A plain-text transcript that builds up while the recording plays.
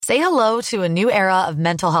Say hello to a new era of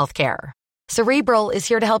mental health care. Cerebral is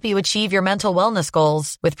here to help you achieve your mental wellness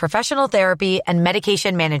goals with professional therapy and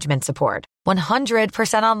medication management support.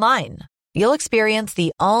 100% online. You'll experience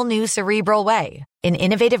the all-new Cerebral Way, an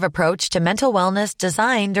innovative approach to mental wellness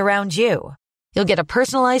designed around you. You'll get a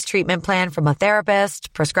personalized treatment plan from a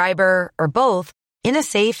therapist, prescriber, or both in a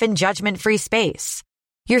safe and judgment-free space.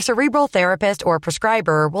 Your Cerebral therapist or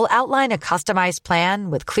prescriber will outline a customized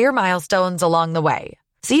plan with clear milestones along the way,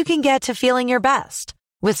 so you can get to feeling your best.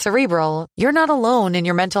 With Cerebral, you're not alone in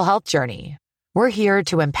your mental health journey. We're here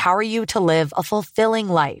to empower you to live a fulfilling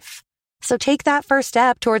life. So take that first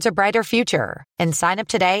step towards a brighter future and sign up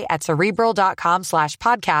today at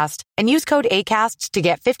Cerebral.com/podcast and use code ACAST to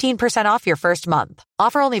get 15% off your first month.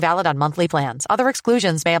 Offer only valid on monthly plans. Other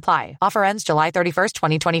exclusions may apply. Offer ends July 31st,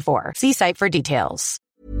 2024. See site for details.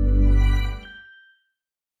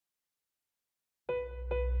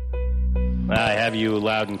 I have you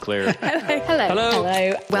loud and clear.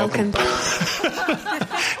 Hello. Welcome.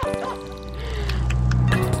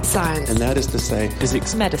 Science. And that is to say,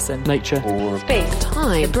 physics, medicine, nature, or space,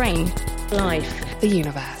 time, the brain, life, the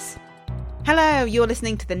universe. Hello, you're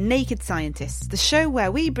listening to The Naked Scientists, the show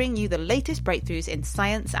where we bring you the latest breakthroughs in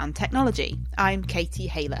science and technology. I'm Katie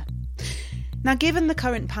Haylor. Now, given the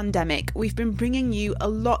current pandemic, we've been bringing you a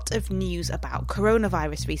lot of news about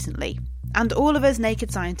coronavirus recently. And all of us naked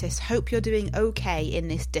scientists hope you're doing okay in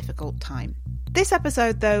this difficult time. This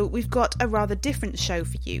episode, though, we've got a rather different show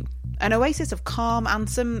for you. An oasis of calm and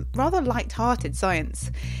some rather light-hearted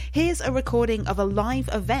science. Here's a recording of a live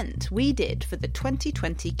event we did for the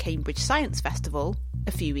 2020 Cambridge Science Festival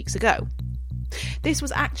a few weeks ago. This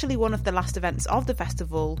was actually one of the last events of the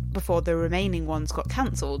festival before the remaining ones got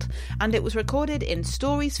cancelled, and it was recorded in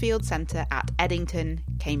Stories Field Centre at Eddington,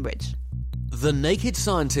 Cambridge. The Naked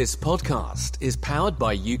Scientists podcast is powered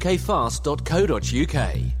by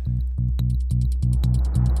ukfast.co.uk.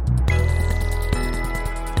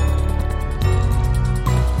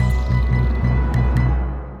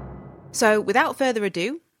 So, without further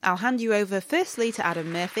ado, I'll hand you over firstly to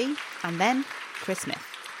Adam Murphy and then Chris Smith.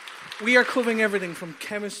 We are covering everything from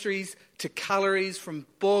chemistries to calories, from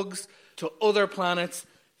bugs to other planets.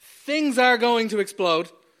 Things are going to explode.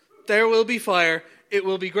 There will be fire. It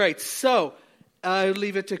will be great. So, I'll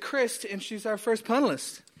leave it to Chris to introduce our first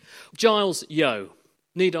panellist. Giles Yeo.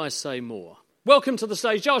 Need I say more? Welcome to the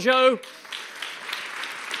stage, Giles Yeo.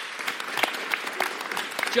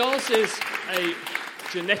 Giles is a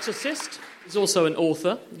geneticist. He's also an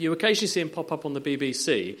author. You occasionally see him pop up on the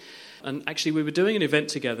BBC. And actually, we were doing an event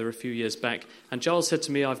together a few years back, and Giles said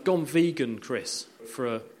to me, I've gone vegan, Chris,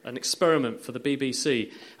 for an experiment for the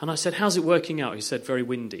BBC. And I said, how's it working out? He said, very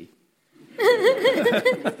windy.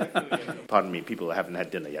 Pardon me, people haven't had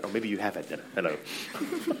dinner yet. Or maybe you have had dinner. Hello.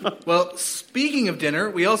 Well, speaking of dinner,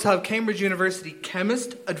 we also have Cambridge University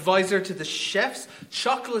chemist, advisor to the chefs,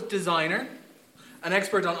 chocolate designer, an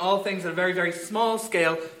expert on all things at a very, very small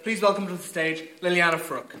scale. Please welcome to the stage, Liliana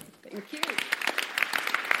Fruck. Thank you.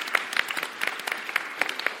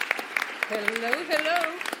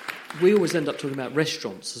 Hello. We always end up talking about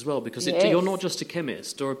restaurants as well, because you're not just a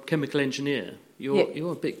chemist or a chemical engineer.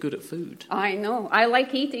 You're a bit good at food. I know. I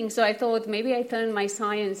like eating, so I thought maybe I turn my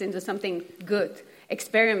science into something good,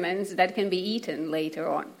 experiments that can be eaten later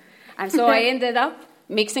on. And so I ended up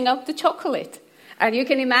mixing up the chocolate. And you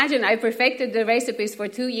can imagine, I perfected the recipes for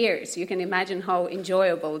 2 years. You can imagine how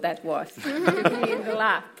enjoyable that was to be in the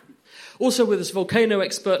lab. Also with us, volcano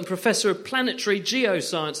expert and professor of planetary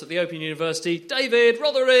geoscience at the Open University, David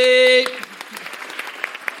Rothery.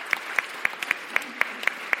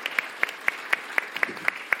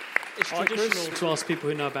 It's traditional to ask people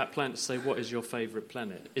who know about planets, say, what is your favourite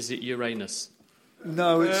planet? Is it Uranus?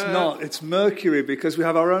 No, it's not. It's Mercury, because we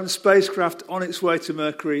have our own spacecraft on its way to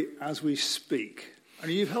Mercury as we speak.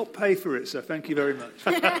 And you've helped pay for it, so thank you very much.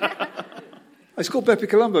 It's called Bepi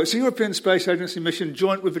Colombo. It's a European Space Agency mission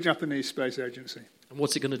joint with the Japanese Space Agency. And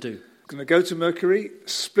what's it going to do? It's going to go to Mercury,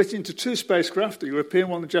 split into 2 spacecraft, the European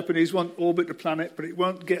one, the Japanese one, orbit the planet, but it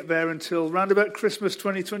won't get there until round about Christmas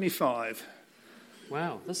 2025.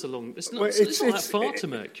 Wow, that's a long... It's not that far to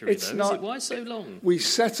Mercury, though, is it? Why so long? We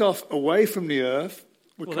set off away from the Earth.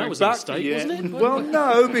 That was a mistake, wasn't it? Well,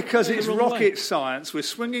 no, because it's rocket science. We're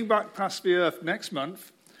swinging back past the Earth next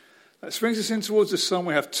month. That swings us in towards the Sun.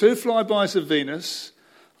 We have 2 flybys of Venus.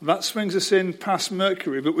 That swings us in past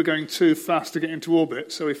Mercury, but we're going too fast to get into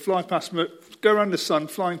orbit. So we fly past, go around the Sun,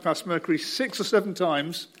 flying past Mercury 6 or 7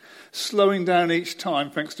 times, slowing down each time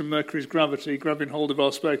thanks to Mercury's gravity, grabbing hold of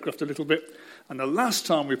our spacecraft a little bit. And the last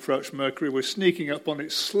time we approached Mercury, we're sneaking up on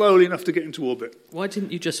it slowly enough to get into orbit. Why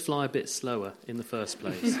didn't you just fly a bit slower in the first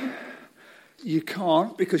place? You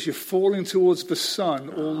can't, because you're falling towards the sun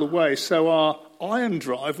all the way. So our ion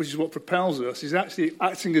drive, which is what propels us, is actually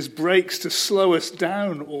acting as brakes to slow us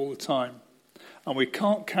down all the time. And we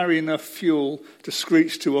can't carry enough fuel to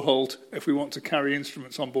screech to a halt if we want to carry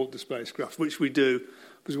instruments on board the spacecraft, which we do,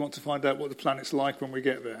 because we want to find out what the planet's like when we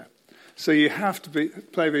get there. So you have to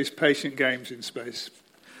play these patient games in space.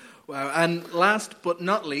 Wow, and last but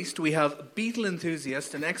not least, we have beetle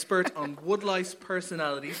enthusiast and expert on woodlice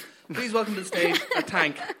personalities. Please welcome to the stage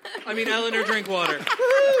Eleanor Drinkwater.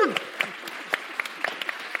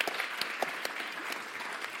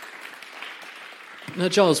 Now,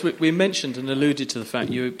 Giles, we mentioned and alluded to the fact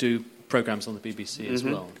you do programmes on the BBC as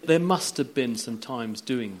well. There must have been some times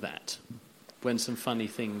doing that when some funny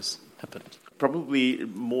things happened. Probably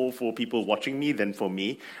more for people watching me than for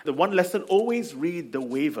me. The one lesson, always read the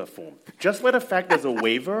waiver form. Just by the fact there's a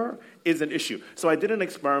waiver is an issue. So I did an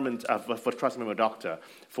experiment for Trust Me, I'm a Doctor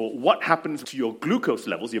for what happens to your glucose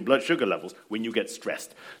levels, your blood sugar levels, when you get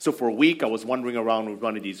stressed. So for a week, I was wandering around with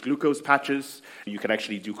one of these glucose patches. You can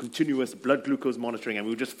actually do continuous blood glucose monitoring, and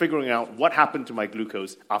we were just figuring out what happened to my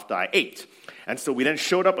glucose after I ate. And so we then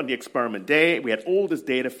showed up on the experiment day. We had all this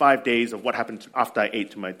data, 5 days of what happened after I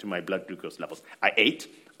ate to my blood glucose levels. I ate.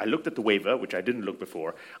 I looked at the waiver, which I didn't look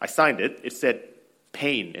before. I signed it. It said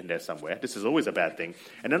pain in there somewhere. This is always a bad thing.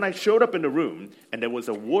 And then I showed up in the room, and there was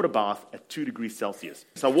a water bath at 2 degrees Celsius.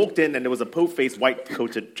 So I walked in, and there was a po-faced,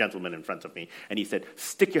 white-coated gentleman in front of me, and he said,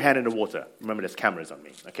 "Stick your hand in the water." Remember, there's cameras on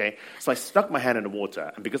me, okay? So I stuck my hand in the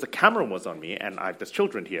water, and because the camera was on me, and there's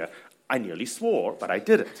children here, I nearly swore, but I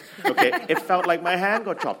didn't, okay? It felt like my hand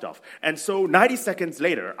got chopped off. And so 90 seconds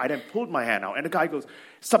later, I then pulled my hand out, and the guy goes,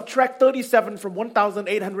 "Subtract 37 from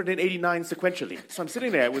 1,889 sequentially." So I'm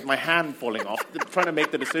sitting there with my hand falling off, trying to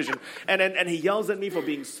make the decision, and he yells at me for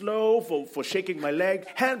being slow, for shaking my leg.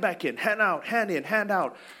 Hand back in, hand out, hand in, hand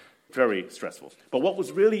out. Very stressful. But what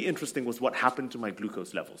was really interesting was what happened to my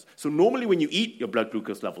glucose levels. So normally when you eat, your blood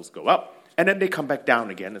glucose levels go up, and then they come back down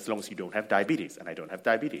again as long as you don't have diabetes, and I don't have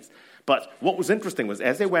diabetes. But what was interesting was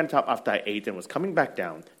as they went up after I ate and was coming back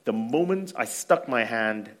down, the moment I stuck my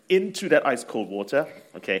hand into that ice-cold water,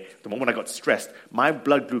 okay, the moment I got stressed, my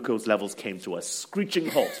blood glucose levels came to a screeching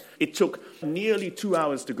halt. It took nearly 2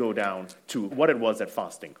 hours to go down to what it was at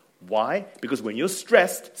fasting. Why? Because when you're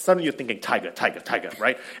stressed, suddenly you're thinking, tiger, tiger, tiger,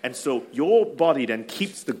 right? And so your body then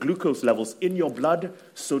keeps the glucose levels in your blood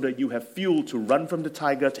so that you have fuel to run from the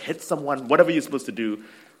tiger, to hit someone, whatever you're supposed to do.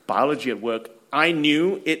 Biology at work. I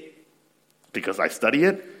knew it because I study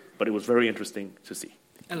it, but it was very interesting to see.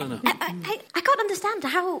 Eleanor. I can't understand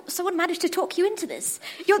how someone managed to talk you into this.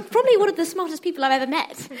 You're probably one of the smartest people I've ever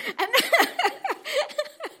met.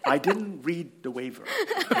 I didn't read the waiver.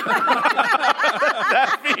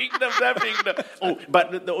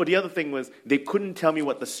 The other thing was they couldn't tell me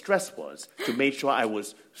what the stress was to make sure I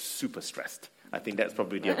was super stressed. I think that's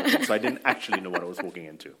probably the other thing. So I didn't actually know what I was walking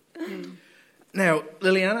into. Now,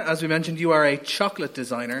 Liliana, as we mentioned, you are a chocolate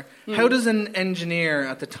designer. How does an engineer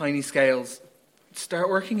at the tiny scales start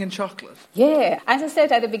working in chocolate? Yeah, as I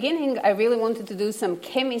said at the beginning, I really wanted to do some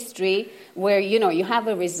chemistry where, you have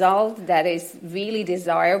a result that is really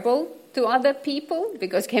desirable to other people,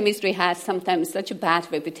 because chemistry has sometimes such a bad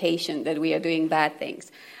reputation that we are doing bad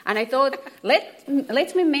things. And I thought, let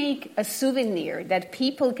me make a souvenir that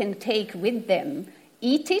people can take with them,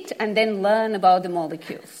 eat it, and then learn about the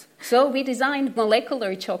molecules. So we designed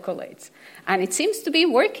molecular chocolates, and it seems to be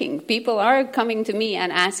working. People are coming to me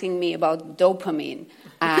and asking me about dopamine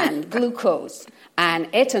and glucose and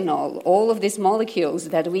ethanol, all of these molecules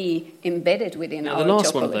that we embedded within our chocolate. The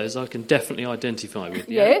last one of those I can definitely identify with.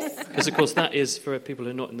 Yeah? Yes. Because, of course, that is, for people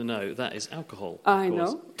who are not in the know, that is alcohol. I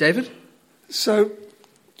know. David? So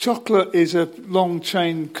chocolate is a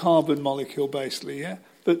long-chain carbon molecule, basically, yeah?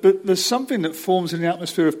 But there's something that forms in the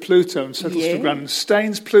atmosphere of Pluto and settles to ground and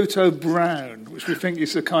stains Pluto brown, which we think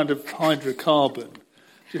is a kind of hydrocarbon.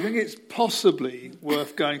 Do you think it's possibly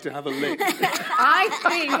worth going to have a lick? I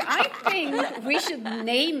think we should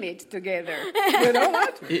name it together. You know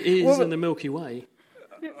what? It is in the Milky Way.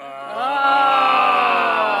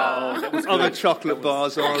 Other chocolate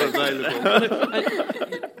bars are available.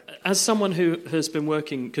 As someone who has been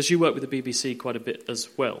working, because you work with the BBC quite a bit as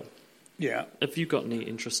well, yeah. Have you got any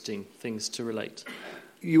interesting things to relate?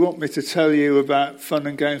 You want me to tell you about Fun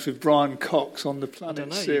and Games with Brian Cox on the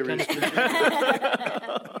Planet series?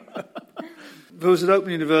 There was an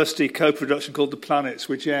Open University co-production called The Planets,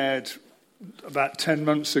 which aired about 10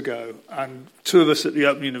 months ago, and two of us at the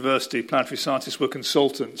Open University, planetary scientists, were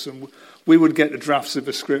consultants, and we would get the drafts of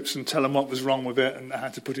the scripts and tell them what was wrong with it and how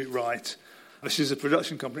to put it right. This is a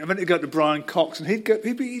production company. I meant to go to Brian Cox, and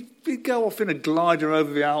he'd go off in a glider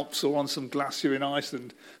over the Alps or on some glacier in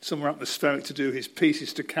Iceland, somewhere atmospheric, to do his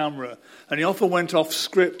pieces to camera. And he often went off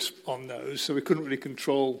script on those, so we couldn't really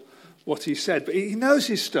control what he said. But he knows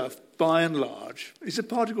his stuff, by and large. He's a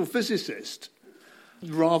particle physicist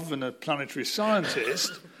rather than a planetary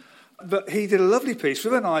scientist. But he did a lovely piece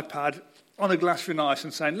with an iPad on a glacier in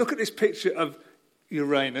Iceland saying, look at this picture of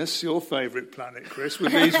Uranus, your favourite planet, Chris,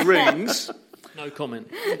 with these rings. No comment.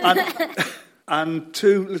 And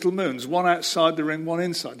two little moons, one outside the ring, one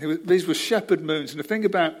inside. These were shepherd moons. And the thing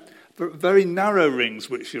about the very narrow rings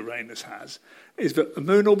which Uranus has is that a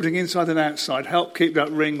moon orbiting inside and outside help keep that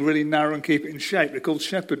ring really narrow and keep it in shape. They're called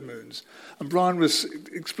shepherd moons. And Brian was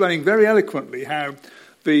explaining very eloquently how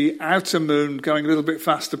the outer moon going a little bit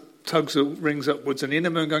faster tugs the rings upwards, and the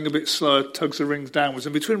inner moon going a bit slower tugs the rings downwards.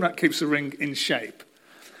 And between that keeps the ring in shape.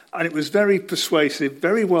 And it was very persuasive,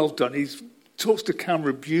 very well done. He talks to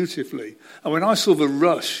camera beautifully. And when I saw the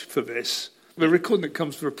rush for this, the recording that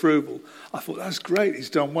comes for approval, I thought, that's great,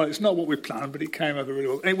 he's done well. It's not what we planned, but it came over really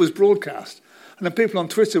well. And it was broadcast. And then people on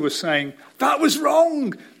Twitter were saying, that was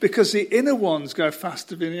wrong, because the inner ones go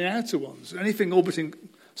faster than the outer ones. Anything orbiting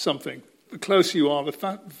something, the closer you are, the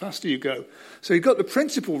faster you go. So he got the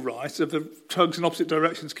principle right of the tugs in opposite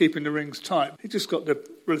directions keeping the rings tight. He just got the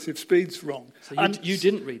relative speeds wrong. So you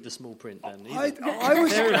didn't read the small print then, either?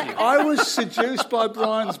 I was seduced by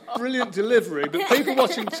Brian's brilliant delivery, but people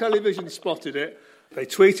watching television spotted it. They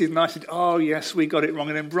tweeted and I said, oh, yes, we got it wrong.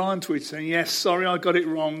 And then Brian tweeted saying, yes, sorry, I got it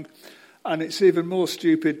wrong. And it's even more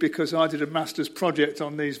stupid because I did a master's project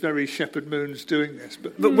on these very shepherd moons doing this.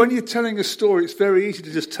 But when you're telling a story, it's very easy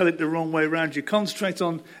to just tell it the wrong way around. You concentrate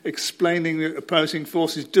on explaining the opposing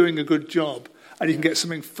forces doing a good job, and you can get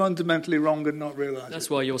something fundamentally wrong and not realise it.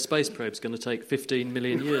 That's why your space probe's going to take 15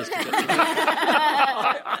 million years to get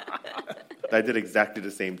to I did exactly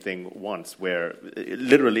the same thing once, where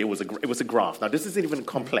literally it was a graph. Now this isn't even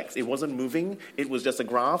complex. It wasn't moving. It was just a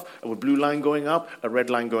graph, a blue line going up, a red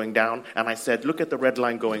line going down. And I said, look at the red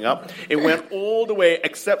line going up. It went all the way,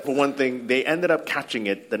 except for one thing. They ended up catching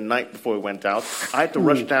it the night before it went out. I had to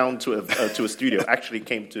rush down to a studio. Actually,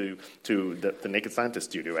 came to the Naked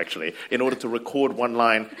Scientist studio actually in order to record one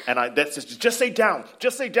line. And that's just say down,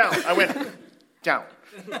 just say down. I went down,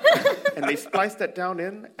 and they spliced that down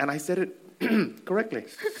in, and I said it correctly.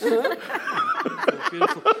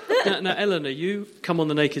 Beautiful. Now, Eleanor, you come on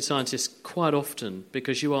The Naked Scientist quite often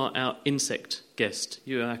because you are our insect guest.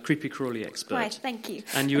 You are our creepy crawly expert. Right, thank you.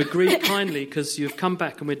 And you agreed kindly because you've come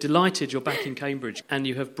back and we're delighted you're back in Cambridge and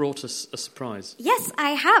you have brought us a surprise. Yes,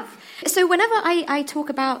 I have. So whenever I talk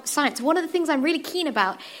about science, one of the things I'm really keen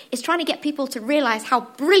about is trying to get people to realise how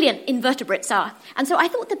brilliant invertebrates are. And so I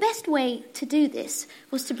thought the best way to do this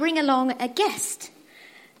was to bring along a guest.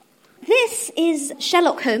 This is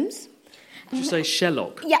Sherlock Holmes. Did you say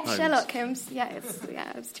Sherlock? Yeah, Holmes? Sherlock Holmes. Yeah,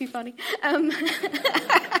 it's too funny.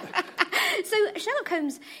 So Sherlock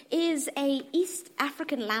Holmes is a East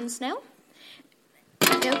African land snail.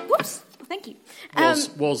 Whoops! Thank you.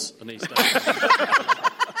 Was an East African.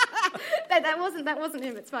 That wasn't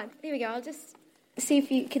him. It's fine. Here we go. I'll just see if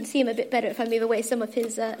you can see him a bit better if I move away some of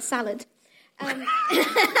his salad.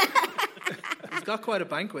 He's got quite a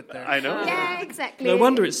banquet there. I know. Yeah, exactly. No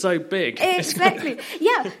wonder it's so big. Exactly.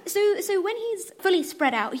 Yeah. So when he's fully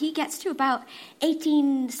spread out, he gets to about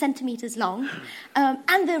 18 centimeters long.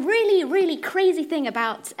 And the really, really crazy thing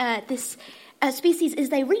about this species is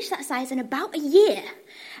they reach that size in about a year.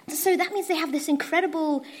 So that means they have this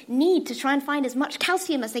incredible need to try and find as much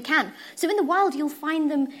calcium as they can. So in the wild, you'll find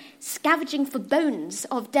them scavenging for bones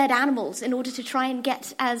of dead animals in order to try and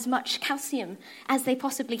get as much calcium as they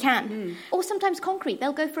possibly can. Or sometimes concrete.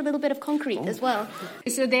 They'll go for a little bit of concrete as well.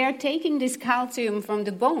 So they are taking this calcium from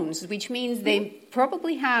the bones, which means they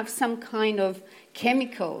probably have some kind of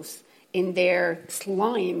chemicals in their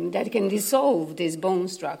slime that can dissolve this bone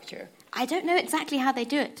structure. I don't know exactly how they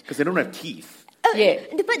do it. Because they don't have teeth. Oh, yeah.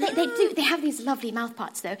 But they do. They have these lovely mouth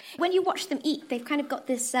parts, though. When you watch them eat, they've kind of got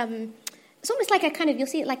this... it's almost like you'll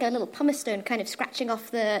see it like a little pumice stone kind of scratching off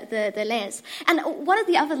the layers. And one of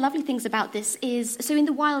the other lovely things about this is, so in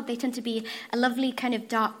the wild, they tend to be a lovely kind of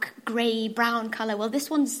dark grey, brown colour. Well, this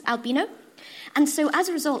one's albino. And so as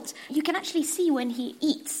a result, you can actually see when he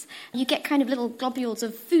eats, you get kind of little globules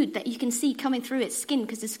of food that you can see coming through its skin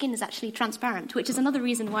because the skin is actually transparent, which is another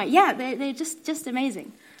reason why, they're just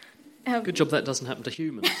amazing. Good job that doesn't happen to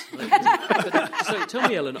humans. So tell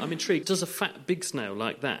me, Ellen, I'm intrigued. Does a fat big snail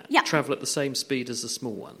like that travel at the same speed as a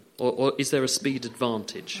small one? Or is there a speed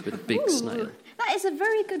advantage with a big snail? That is a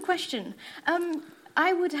very good question.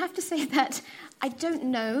 I would have to say that I don't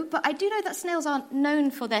know, but I do know that snails aren't known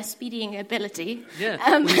for their speeding ability. Yeah,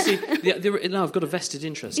 well, you see, now I've got a vested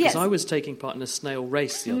interest, because I was taking part in a snail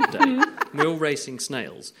race the other day. We were all racing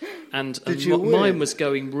snails, and mine was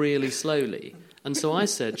going really slowly. And so I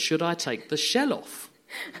said, should I take the shell off?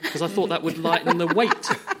 Because I thought that would lighten the weight.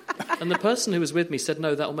 And the person who was with me said,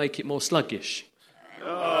 no, that'll make it more sluggish. Oh,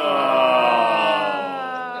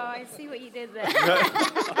 I see what you did there.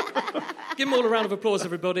 Give them all a round of applause,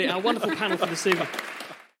 everybody. Our wonderful panel for this evening.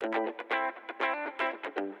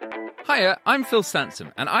 Hiya, I'm Phil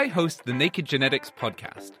Sansom, and I host the Naked Genetics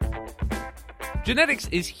podcast. Genetics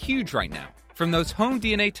is huge right now. From those home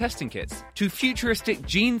DNA testing kits to futuristic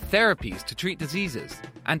gene therapies to treat diseases.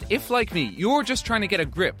 And if, like me, you're just trying to get a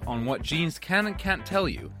grip on what genes can and can't tell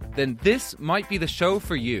you, then this might be the show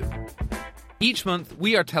for you. Each month,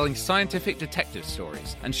 we are telling scientific detective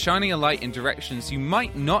stories and shining a light in directions you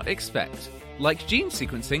might not expect, like gene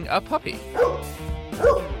sequencing a puppy.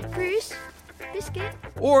 Bruce, biscuit?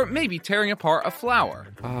 Or maybe tearing apart a flower.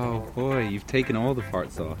 Oh boy, you've taken all the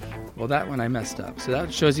parts off. Well, that one I messed up, so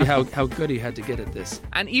that shows you how good he had to get at this.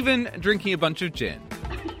 And even drinking a bunch of gin.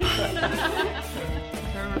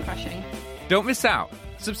 Very refreshing. Don't miss out.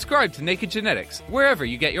 Subscribe to Naked Genetics wherever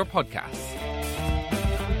you get your podcasts.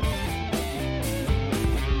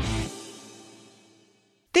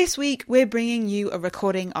 This week, we're bringing you a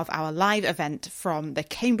recording of our live event from the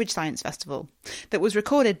Cambridge Science Festival that was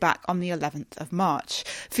recorded back on the 11th of March,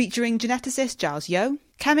 featuring geneticist Giles Yeo,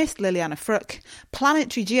 chemist Liliana Fruck,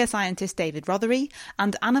 planetary geoscientist David Rothery,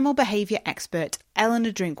 and animal behaviour expert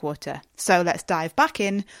Eleanor Drinkwater. So let's dive back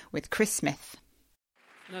in with Chris Smith.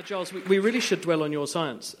 Now, Giles, we really should dwell on your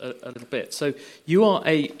science a little bit. So you are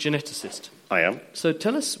a geneticist. I am. So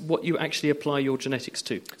tell us what you actually apply your genetics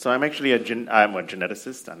to. So I'm actually I'm a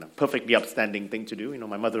geneticist, and a perfectly upstanding thing to do. You know,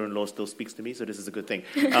 my mother-in-law still speaks to me, so this is a good thing.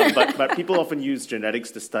 But people often use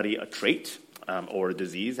genetics to study a trait or a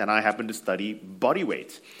disease, and I happen to study body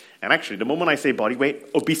weight. And actually, the moment I say body weight,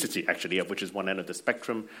 obesity, actually, which is one end of the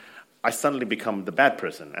spectrum, I suddenly become the bad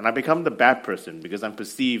person. And I become the bad person because I'm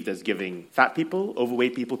perceived as giving fat people,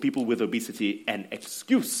 overweight people, people with obesity, an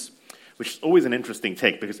excuse, which is always an interesting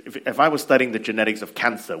take, because if I was studying the genetics of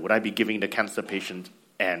cancer, would I be giving the cancer patient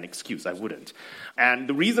an excuse? I wouldn't. And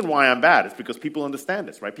the reason why I'm bad is because people understand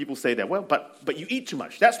this, right? People say that, well, but you eat too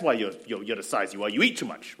much. That's why you're the size you are. You eat too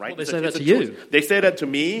much, right? Well, they say that to you. They say that to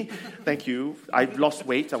me. Thank you. I've lost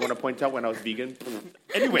weight. I want to point out when I was vegan.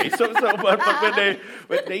 Anyway, but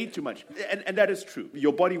when they eat too much. And that is true.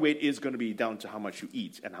 Your body weight is going to be down to how much you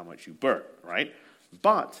eat and how much you burn, right?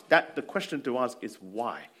 But the question to ask is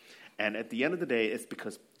why? And at the end of the day, it's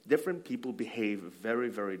because different people behave very,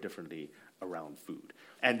 very differently around food.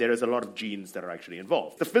 And there is a lot of genes that are actually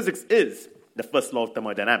involved. The physics is the first law of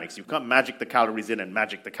thermodynamics. You can't magic the calories in and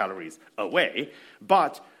magic the calories away,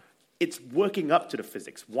 but it's working up to the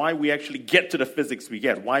physics. Why we actually get to the physics we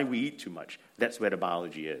get, why we eat too much, that's where the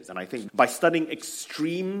biology is. And I think by studying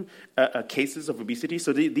extreme cases of obesity,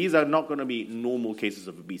 so these are not going to be normal cases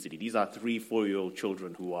of obesity. These are 3-4-year-old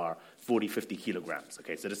children who are 40, 50 kilograms.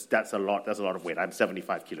 Okay, so that's a lot of weight. I'm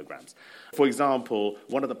 75 kilograms. For example,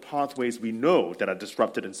 one of the pathways we know that are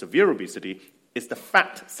disrupted in severe obesity is the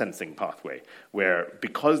fat sensing pathway, where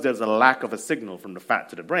because there's a lack of a signal from the fat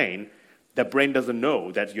to the brain doesn't know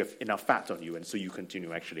that you have enough fat on you, and so you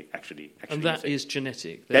continue actually. And that is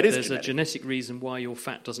genetic. There's a genetic reason why your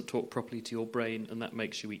fat doesn't talk properly to your brain, and that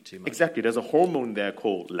makes you eat too much. Exactly. There's a hormone there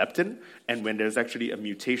called leptin, and when there's actually a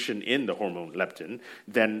mutation in the hormone leptin,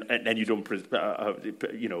 then and you don't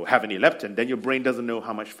have any leptin, then your brain doesn't know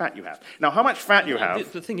how much fat you have. Now, how much fat you have?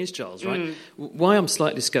 The thing is, Giles, right? Why I'm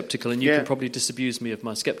slightly sceptical, and you can probably disabuse me of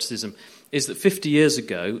my scepticism, is that 50 years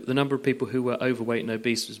ago, the number of people who were overweight and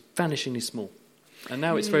obese was vanishingly small. And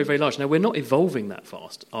now it's very, very large. Now, we're not evolving that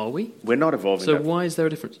fast, are we? We're not evolving So why is there a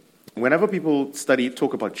difference? Whenever people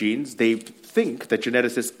talk about genes, they think that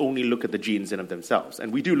geneticists only look at the genes in of themselves.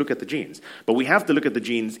 And we do look at the genes. But we have to look at the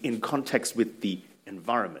genes in context with the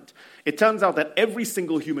environment. It turns out that every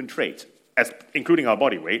single human trait, including our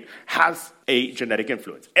body weight, has a genetic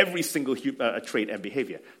influence. Every single trait and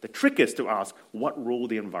behavior. The trick is to ask what role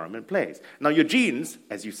the environment plays. Now, your genes,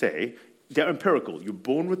 as you say, they're empirical. You're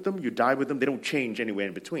born with them, you die with them, they don't change anywhere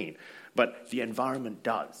in between. But the environment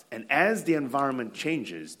does. And as the environment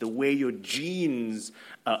changes, the way your genes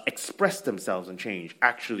express themselves and change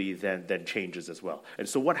actually then changes as well. And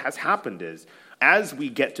so what has happened is, as we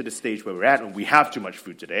get to the stage where we're at, and we have too much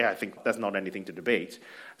food today, I think that's not anything to debate,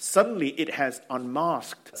 suddenly it has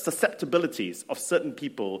unmasked susceptibilities of certain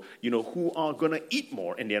people, who are going to eat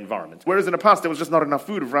more in the environment. Whereas in the past, there was just not enough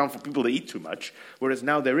food around for people to eat too much, whereas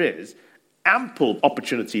now there is. ample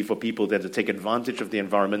opportunity for people then to take advantage of the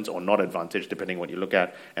environment or not advantage, depending on what you look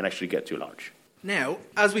at, and actually get too large. Now,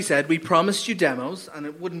 as we said, we promised you demos, and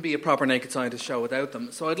it wouldn't be a proper Naked Scientist show without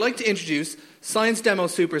them. So I'd like to introduce science demo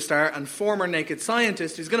superstar and former Naked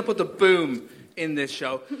Scientist who's going to put the boom in this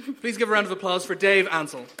show. Please give a round of applause for Dave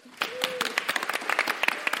Ansell.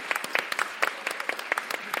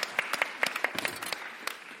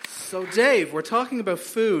 So, Dave, we're talking about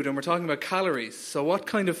food and we're talking about calories. So what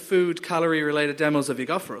kind of food, calorie-related demos have you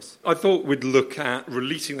got for us? I thought we'd look at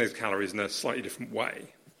releasing those calories in a slightly different way.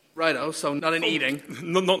 Righto, so not in eating.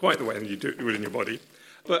 Not quite the way you do it in your body,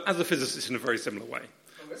 but as a physicist in a very similar way.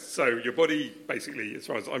 Okay. So your body, basically, as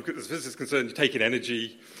far as a physicist is concerned, you take in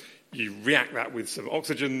energy, you react that with some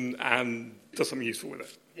oxygen, and does something useful with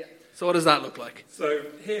it. Yeah. So what does that look like? So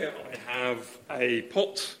here I have a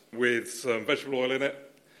pot with some vegetable oil in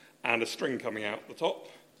it, and a string coming out the top.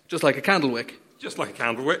 Just like a candle wick? Just like a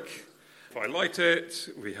candle wick. If I light it,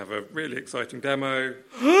 we have a really exciting demo.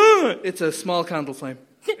 It's a small candle flame.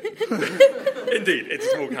 Indeed, it's a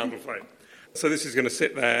small candle flame. So this is going to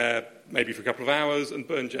sit there maybe for a couple of hours and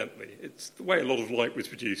burn gently. It's the way a lot of light was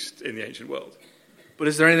produced in the ancient world. But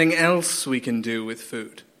is there anything else we can do with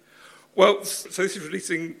food? Well, so this is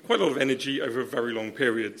releasing quite a lot of energy over a very long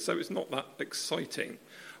period, so it's not that exciting.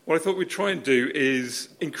 What I thought we'd try and do is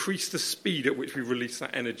increase the speed at which we release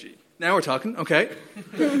that energy. Now we're talking, okay.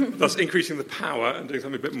 Thus increasing the power and doing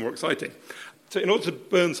something a bit more exciting. So in order to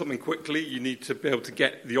burn something quickly, you need to be able to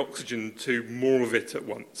get the oxygen to more of it at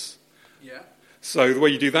once. Yeah. So the way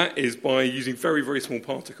you do that is by using very, very small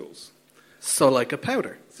particles. So like a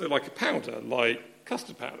powder? So like a powder, like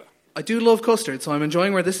custard powder. I do love custard, so I'm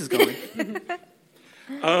enjoying where this is going.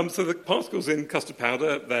 So the particles in custard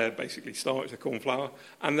powder, they're basically starch, they're corn flour,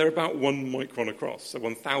 and they're about 1 micron across, so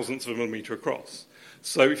 1,000th of a millimetre across.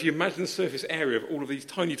 So if you imagine the surface area of all of these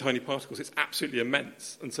tiny, tiny particles, it's absolutely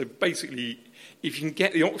immense. And so basically, if you can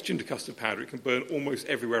get the oxygen to custard powder, it can burn almost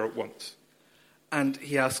everywhere at once. And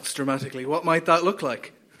he asks dramatically, what might that look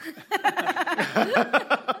like?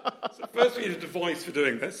 So first we need a device for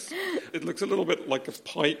doing this. It looks a little bit like a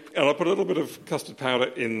pipe, and I put a little bit of custard powder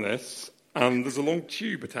in this. And there's a long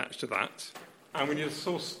tube attached to that. And we need a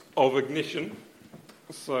source of ignition.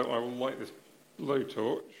 So I will light this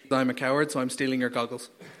blowtorch. I'm a coward, so I'm stealing your goggles.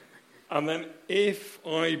 And then if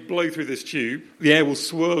I blow through this tube, the air will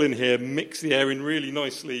swirl in here, mix the air in really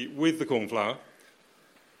nicely with the corn flour.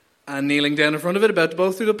 And kneeling down in front of it, about to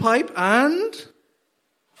blow through the pipe, and...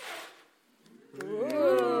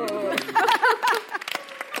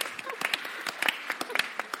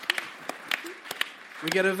 We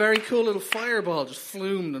get a very cool little fireball just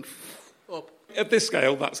flumed and up. At this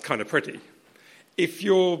scale, that's kind of pretty. If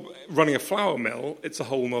you're running a flour mill, it's a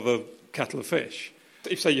whole other kettle of fish.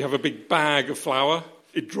 If, say, you have a big bag of flour,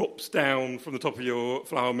 it drops down from the top of your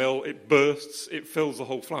flour mill, it bursts, it fills the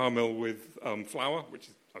whole flour mill with flour, which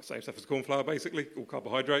is the same stuff as corn flour, basically, all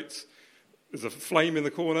carbohydrates. There's a flame in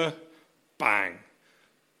the corner, bang.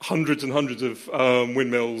 Hundreds and hundreds of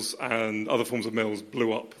windmills and other forms of mills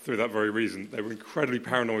blew up through that very reason. They were incredibly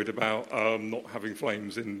paranoid about not having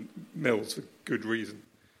flames in mills for good reason.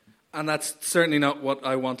 And that's certainly not what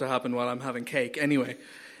I want to happen while I'm having cake anyway.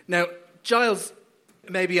 Now, Giles,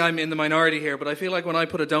 maybe I'm in the minority here, but I feel like when I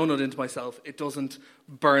put a donut into myself, it doesn't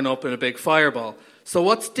burn up in a big fireball. So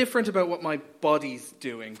what's different about what my body's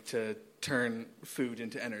doing to turn food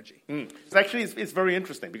into energy? It's actually it's very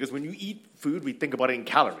interesting because when you eat food, we think about it in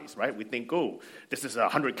calories, right? We think, oh, this is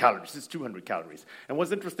 100 calories, this is 200 calories. And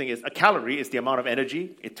what's interesting is a calorie is the amount of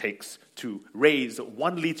energy it takes to raise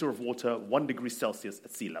 1 liter of water 1 degree Celsius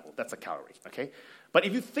at sea level. That's a calorie, okay? But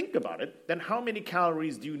if you think about it, then how many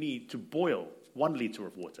calories do you need to boil 1 liter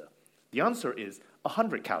of water? The answer is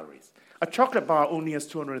 100 calories. A chocolate bar only has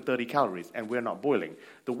 230 calories, and we're not boiling.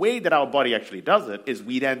 The way that our body actually does it is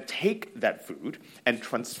we then take that food and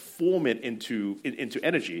transform it into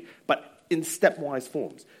energy, but in stepwise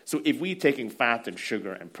forms. So if we're taking fat and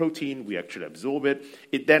sugar and protein, we actually absorb it.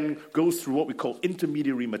 It then goes through what we call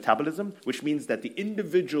intermediary metabolism, which means that the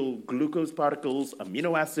individual glucose particles,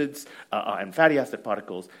 amino acids, and fatty acid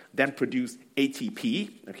particles then produce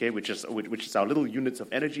ATP, okay, which is our little units of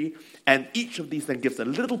energy. And each of these then gives a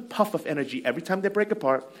little puff of energy every time they break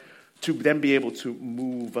apart to then be able to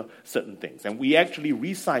move certain things. And we actually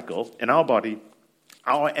recycle in our body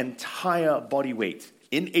our entire body weight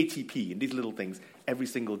in ATP, in these little things, every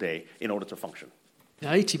single day in order to function.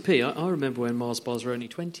 Now, ATP, I remember when Mars bars were only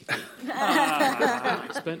 20p.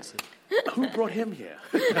 Expensive. Who brought him here?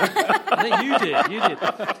 I think you did.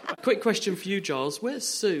 Quick question for you, Giles. Where's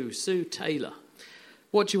Sue Taylor?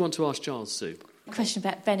 What do you want to ask Giles, Sue? Question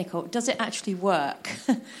about Benecol. Does it actually work?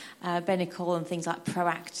 Benecol and things like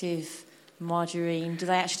Proactive, margarine, do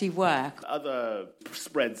they actually work? Other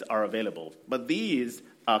spreads are available, but these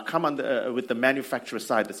come under with the manufacturer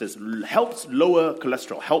side that says helps lower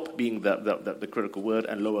cholesterol, help being the critical word,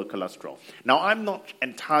 and lower cholesterol. Now, I'm not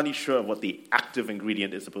entirely sure of what the active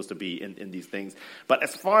ingredient is supposed to be in these things, but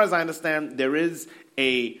as far as I understand, there is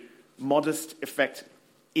a modest effect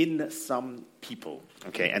in some people,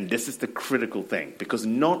 okay? And this is the critical thing, because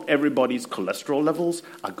not everybody's cholesterol levels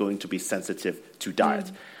are going to be sensitive to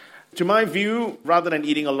diet. To my view, rather than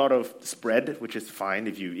eating a lot of spread, which is fine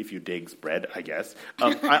if you dig spread, I guess,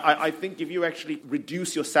 I think if you actually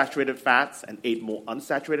reduce your saturated fats and ate more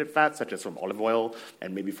unsaturated fats, such as from olive oil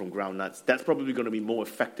and maybe from ground nuts, that's probably going to be more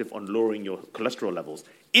effective on lowering your cholesterol levels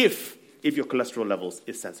if your cholesterol levels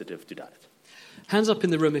is sensitive to diet. Hands up in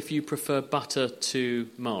the room if you prefer butter to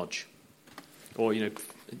marg. Or,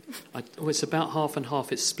 it's about half and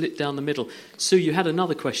half. It's split down the middle. Sue, you had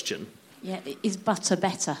another question. Yeah, is butter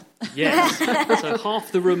better? Yes. So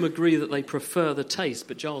half the room agree that they prefer the taste.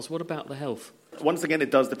 But Giles, what about the health? Once again,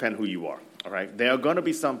 it does depend who you are. All right, there are going to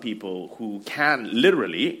be some people who can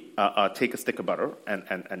literally take a stick of butter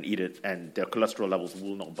and eat it, and their cholesterol levels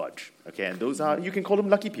will not budge. Okay, and those are, you can call them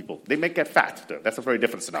lucky people. They may get fat, though. That's a very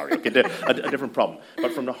different scenario. Okay, they're a different problem.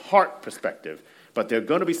 But from the heart perspective, but there are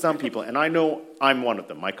going to be some people, and I know I'm one of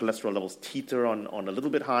them. My cholesterol levels teeter on a little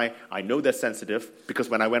bit high. I know they're sensitive because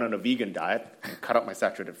when I went on a vegan diet and cut out my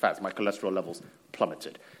saturated fats, my cholesterol levels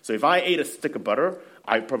plummeted. So if I ate a stick of butter,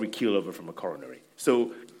 I'd probably keel over from a coronary.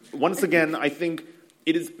 So once again, I think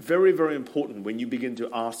it is very, very important when you begin to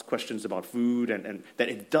ask questions about food and that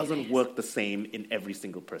it doesn't work the same in every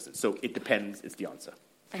single person. So it depends is the answer.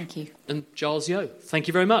 Thank you. And Giles Yeo, thank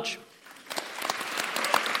you very much.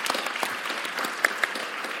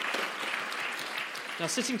 Now,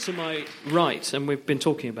 sitting to my right, and we've been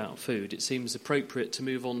talking about food, it seems appropriate to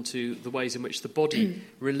move on to the ways in which the body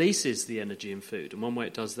releases the energy in food. And one way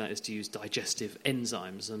it does that is to use digestive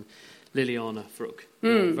enzymes. And Liliana Vrook,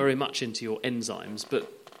 you're very much into your enzymes,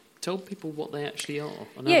 but tell people what they actually are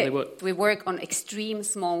and how they work. We work on extreme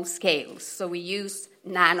small scales. So we use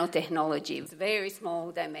nanotechnology, very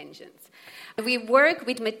small dimensions. We work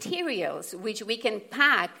with materials which we can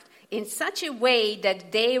pack in such a way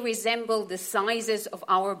that they resemble the sizes of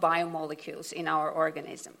our biomolecules in our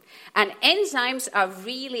organism. And enzymes are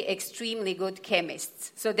really extremely good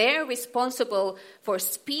chemists. So they're responsible for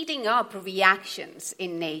speeding up reactions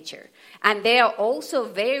in nature. And they are also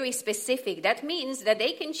very specific. That means that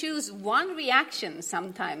they can choose one reaction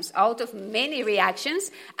sometimes out of many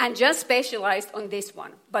reactions and just specialize on this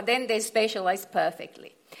one. But then they specialize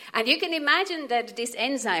perfectly. And you can imagine that these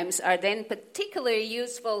enzymes are then particularly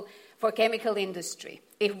useful for chemical industry.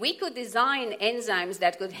 If we could design enzymes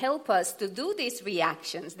that could help us to do these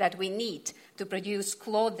reactions that we need to produce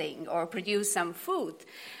clothing or produce some food,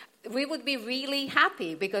 we would be really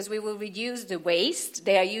happy because we will reduce the waste.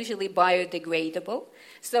 They are usually biodegradable.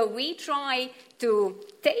 So we try to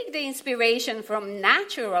take the inspiration from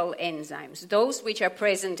natural enzymes, those which are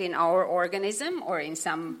present in our organism or in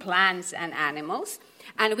some plants and animals,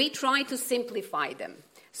 and we try to simplify them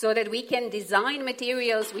so that we can design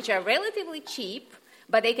materials which are relatively cheap,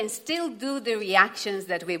 but they can still do the reactions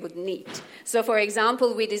that we would need. So, for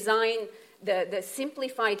example, we design the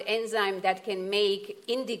simplified enzyme that can make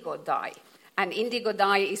indigo dye. And indigo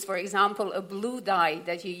dye is, for example, a blue dye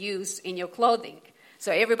that you use in your clothing.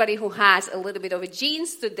 So everybody who has a little bit of a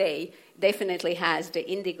jeans today definitely has the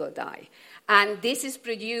indigo dye. And this is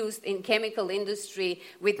produced in chemical industry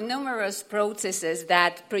with numerous processes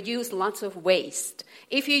that produce lots of waste.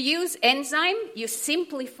 If you use enzyme, you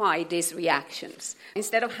simplify these reactions.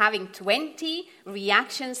 Instead of having 20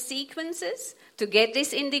 reaction sequences to get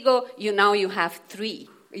this indigo, you have 3.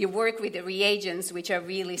 You work with the reagents which are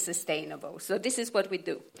really sustainable. So this is what we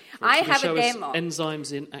do. I have a demo.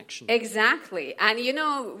 Enzymes in action. Exactly. And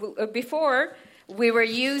before we were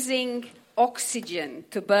using oxygen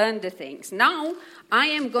to burn the things. Now I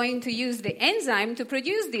am going to use the enzyme to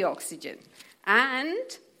produce the oxygen.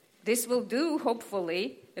 And this will do,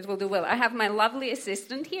 hopefully, it will do well. I have my lovely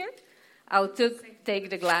assistant here. I'll take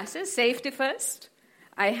the glasses, safety first.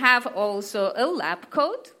 I have also a lab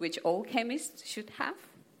coat, which all chemists should have.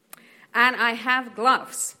 And I have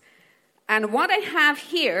gloves. And what I have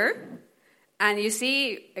here, and you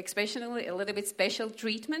see, especially a little bit special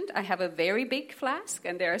treatment, I have a very big flask,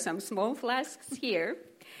 and there are some small flasks here.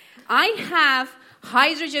 I have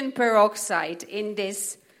hydrogen peroxide in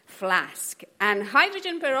this flask. And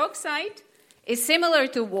hydrogen peroxide is similar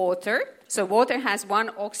to water. So water has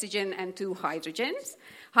 1 oxygen and 2 hydrogens.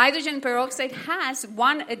 Hydrogen peroxide has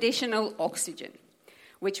one additional oxygen,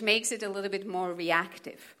 which makes it a little bit more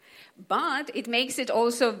reactive. But it makes it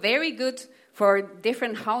also very good for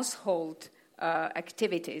different household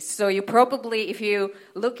activities. So you probably, if you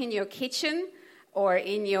look in your kitchen or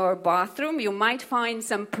in your bathroom, you might find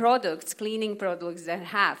some products, cleaning products, that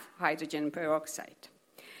have hydrogen peroxide.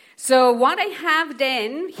 So what I have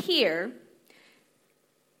then here,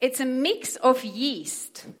 it's a mix of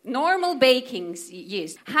yeast. Normal baking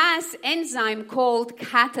yeast has enzyme called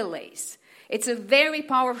catalase. It's a very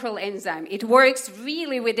powerful enzyme. It works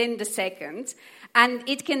really within the second, and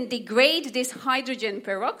it can degrade this hydrogen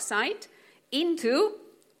peroxide into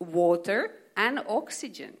water and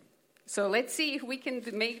oxygen. So let's see if we can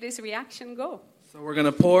make this reaction go. So we're going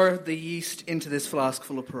to pour the yeast into this flask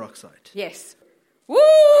full of peroxide. Yes.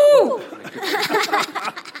 Woo!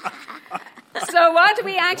 So what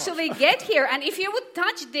we actually get here, and if you would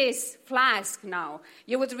touch this flask now,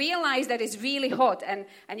 you would realize that it's really hot, and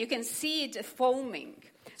you can see it foaming.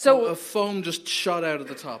 So a foam just shot out of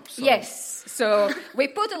the top. So. Yes. So we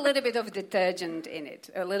put a little bit of detergent in it,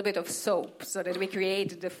 a little bit of soap, so that we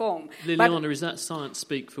created the foam. Liliana, is that science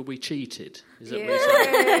speak for we cheated? Is that yeah. what you're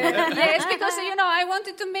saying? Yes, because, I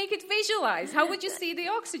wanted to make it visualize. How would you see the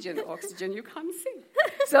oxygen? Oxygen you can't see.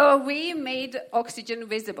 So we made oxygen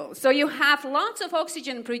visible. So you have lots of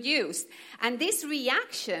oxygen produced, and this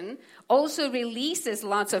reaction also releases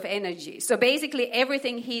lots of energy. So basically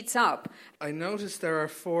everything heats up. I noticed there are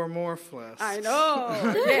 4 more flasks. I know,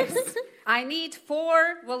 yes. I need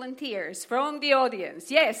 4 volunteers from the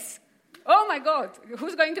audience. Yes. Oh my God,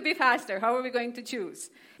 who's going to be faster? How are we going to choose?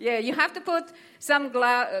 Yeah, you have to put some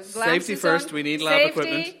glasses Safety first, on. We need lab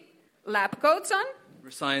equipment. Lab coats on.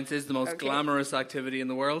 Science is the most glamorous activity in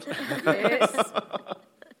the world. Yes.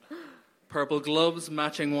 Purple gloves,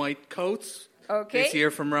 matching white coats. Okay. This year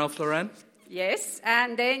from Ralph Lauren. Yes,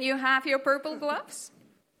 and then you have your purple gloves.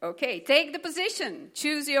 Okay, take the position.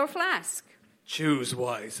 Choose your flask. Choose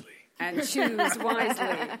wisely. And choose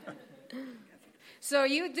wisely. So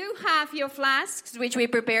you do have your flasks, which we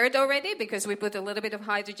prepared already, because we put a little bit of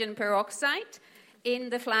hydrogen peroxide in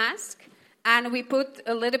the flask. And we put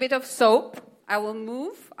a little bit of soap. I will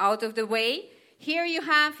move out of the way. Here you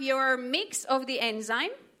have your mix of the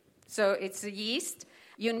enzyme. So it's the yeast.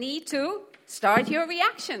 You need to start your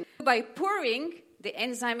reaction by pouring the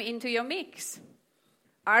enzyme into your mix.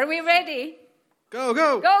 Are we ready? Go,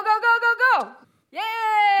 go. Go, go, go, go, go. Yay!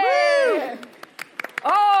 Woo!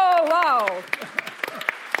 Oh, wow.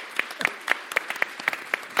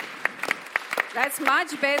 That's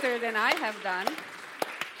much better than I have done.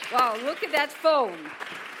 Wow, look at that foam.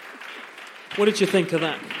 What did you think of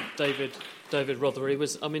that, David Rothery?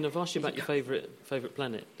 I've asked you about your favourite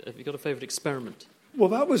planet. Have you got a favourite experiment? Well,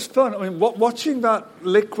 that was fun. Watching that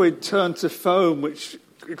liquid turn to foam, which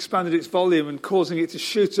expanded its volume and causing it to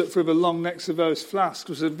shoot up through the long necks of those flasks,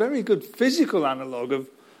 was a very good physical analogue of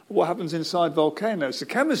what happens inside volcanoes. The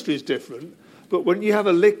chemistry is different, but when you have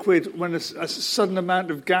a liquid, when a sudden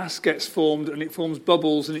amount of gas gets formed and it forms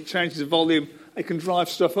bubbles and it changes the volume, it can drive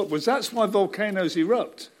stuff upwards. That's why volcanoes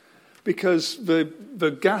erupt, because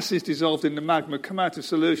the gases dissolved in the magma come out of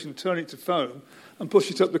solution, turn it to foam, and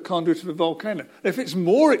push it up the conduit of a volcano. If it's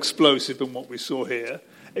more explosive than what we saw here,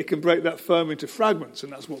 it can break that foam into fragments,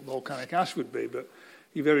 and that's what volcanic ash would be. But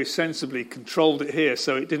you very sensibly controlled it here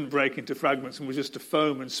so it didn't break into fragments and was just a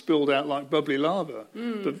foam and spilled out like bubbly lava.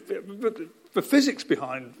 But the physics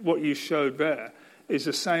behind what you showed there is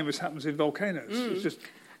the same as happens in volcanoes. It's just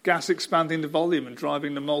gas expanding the volume and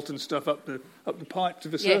driving the molten stuff up the pipe to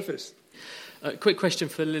the surface. Quick question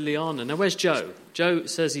for Liliana. Now, where's Joe? Joe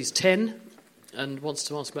says he's 10 and wants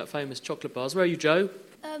to ask about famous chocolate bars. Where are you, Joe?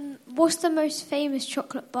 What's the most famous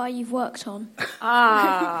chocolate bar you've worked on?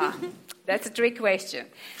 That's a trick question.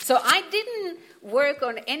 So I didn't work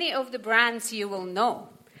on any of the brands you will know.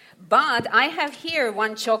 But I have here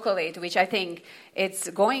one chocolate, which I think it's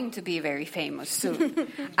going to be very famous soon.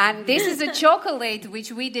 And this is a chocolate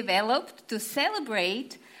which we developed to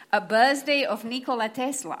celebrate a birthday of Nikola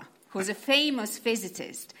Tesla, who's a famous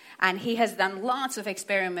physicist. And he has done lots of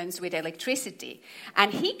experiments with electricity.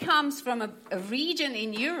 And he comes from a region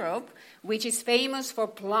in Europe which is famous for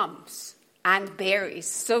plums and berries.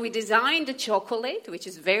 So we designed a chocolate, which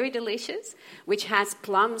is very delicious, which has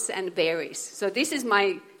plums and berries. So this is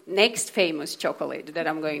my next famous chocolate that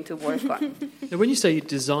I'm going to work on. Now, when you say you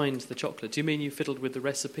designed the chocolate, do you mean you fiddled with the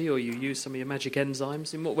recipe or you used some of your magic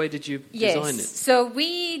enzymes? In what way did you design it? Yes, so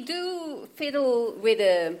we do fiddle with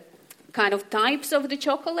the kind of types of the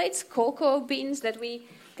chocolates, cocoa beans that we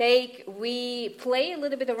we play a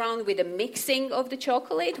little bit around with the mixing of the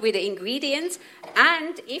chocolate, with the ingredients,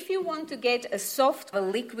 and if you want to get a soft,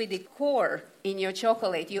 liquidy core in your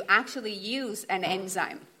chocolate, you actually use an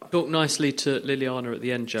enzyme. Talk nicely to Liliana at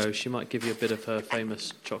the end, Joe. She might give you a bit of her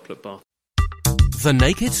famous chocolate bar. The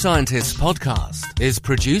Naked Scientists podcast is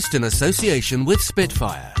produced in association with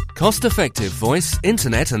Spitfire, cost-effective voice,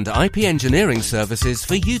 internet and IP engineering services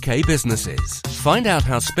for UK businesses. Find out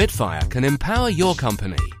how Spitfire can empower your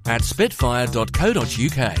company at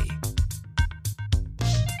spitfire.co.uk.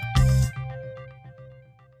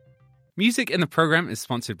 Music in the programme is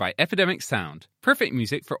sponsored by Epidemic Sound, perfect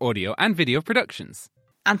music for audio and video productions.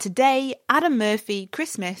 And today, Adam Murphy,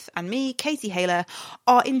 Chris Smith and me, Katie Hayler,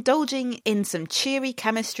 are indulging in some cheery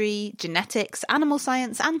chemistry, genetics, animal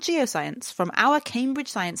science and geoscience from our Cambridge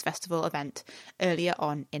Science Festival event earlier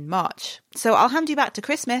on in March. So I'll hand you back to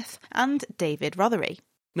Chris Smith and David Rothery.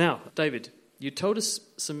 Now, David, you told us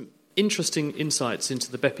some interesting insights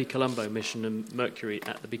into the Bepi Colombo mission and Mercury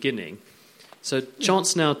at the beginning. So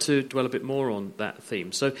chance now to dwell a bit more on that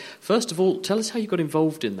theme. So first of all, tell us how you got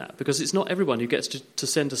involved in that, because it's not everyone who gets to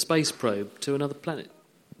send a space probe to another planet.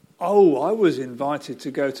 Oh, I was invited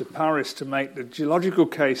to go to Paris to make the geological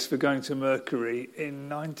case for going to Mercury in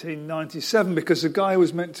 1997 because the guy who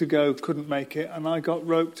was meant to go couldn't make it and I got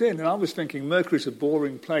roped in. And I was thinking Mercury's a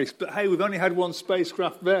boring place, but hey, we've only had one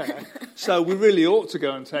spacecraft there, so we really ought to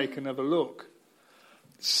go and take another look.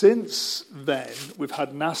 Since then, we've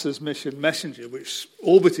had NASA's mission Messenger, which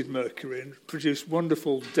orbited Mercury and produced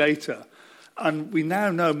wonderful data. And we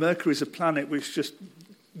now know Mercury is a planet which just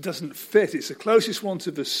doesn't fit. It's the closest one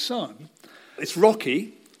to the Sun. It's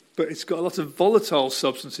rocky, but it's got a lot of volatile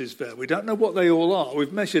substances there. We don't know what they all are.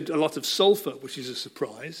 We've measured a lot of sulfur, which is a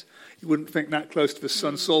surprise. You wouldn't think that close to the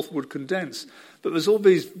Sun sulfur would condense. But there's all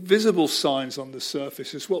these visible signs on the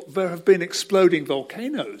surface as well. There have been exploding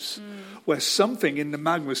volcanoes where something in the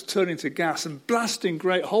magma is turning to gas and blasting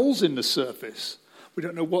great holes in the surface. We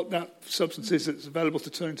don't know what that substance is that's available to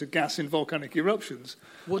turn into gas in volcanic eruptions.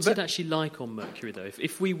 What's it actually like on Mercury, though?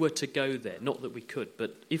 If we were to go there, not that we could,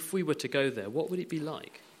 but if we were to go there, what would it be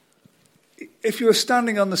like? If you were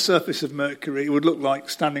standing on the surface of Mercury, it would look like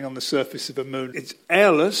standing on the surface of a moon. It's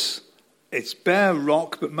airless. It's bare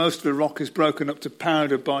rock, but most of the rock is broken up to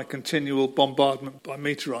powder by continual bombardment by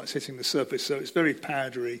meteorites hitting the surface, so it's very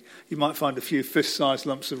powdery. You might find a few fist-sized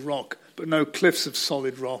lumps of rock, but no cliffs of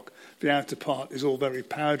solid rock. The outer part is all very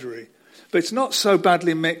powdery. But it's not so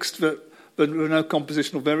badly mixed that there are no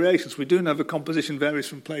compositional variations. We do know the composition varies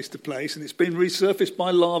from place to place, and it's been resurfaced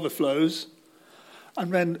by lava flows.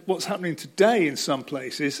 And then what's happening today in some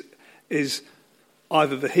places is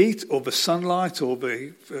either the heat or the sunlight or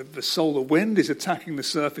the solar wind is attacking the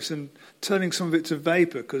surface and turning some of it to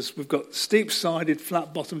vapour because we've got steep-sided,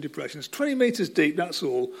 flat-bottom depressions, 20 metres deep, that's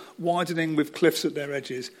all, widening with cliffs at their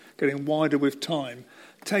edges, getting wider with time,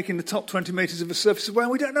 taking the top 20 metres of the surface away,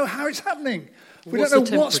 and we don't know how it's happening. We don't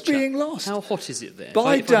know what's being lost. How hot is it there?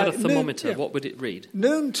 By if I had a thermometer, what would it read?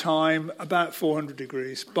 Noontime, about 400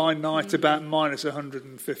 degrees. By night, about minus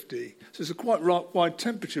 150. So it's a quite wide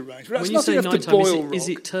temperature range. But that's when you say enough to nighttime, boil is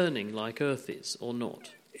it turning like Earth is or not?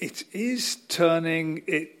 It is turning.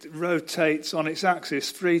 It rotates on its axis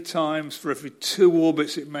 3 times for every 2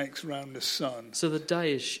 orbits it makes around the Sun. So the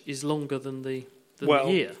day is longer than the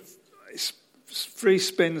year? It's 3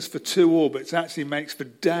 spins for 2 orbits actually makes the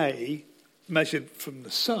day, measured from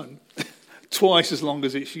the Sun, twice as long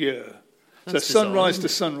as its year. That's so sunrise bizarre, to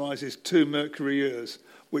sunrise is 2 Mercury years,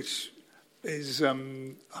 which is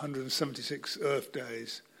 176 Earth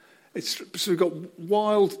days. So we've got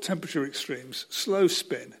wild temperature extremes, slow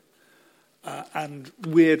spin, and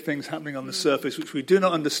weird things happening on the surface, which we do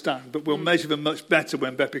not understand, but we'll measure them much better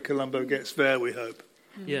when Bepi Colombo gets there, we hope.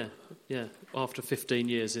 Yeah. After 15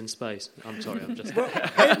 years in space. I'm sorry, I'm just... No,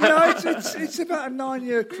 it's about a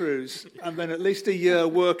 9-year cruise, and then at least a year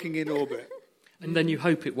working in orbit. And then you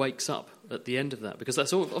hope it wakes up at the end of that, because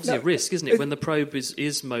that's obviously a risk, isn't it? When the probe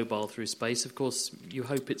is mobile through space, of course, you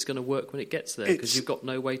hope it's going to work when it gets there, because you've got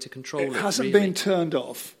no way to control it. It hasn't been turned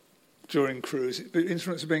off during cruise. The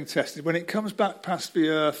instruments are being tested. When it comes back past the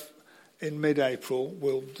Earth in mid-April,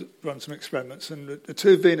 we'll run some experiments, and the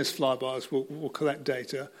 2 Venus flybys will collect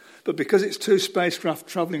data. But because it's 2 spacecraft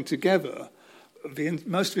travelling together,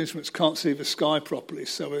 most of the instruments can't see the sky properly,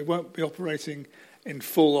 so we won't be operating in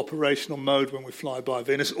full operational mode when we fly by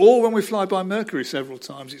Venus, or when we fly by Mercury several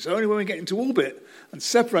times. It's only when we get into orbit and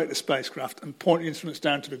separate the spacecraft and point the instruments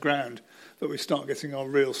down to the ground that we start getting our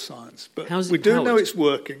real science. But we do know it's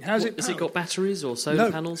working. Has it got batteries or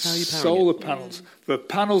solar panels? How are you powering solar panels. There are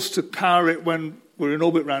panels to power it when we're in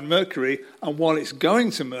orbit around Mercury, and while it's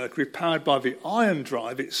going to Mercury, powered by the ion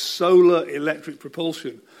drive, it's solar electric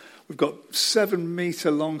propulsion. We've got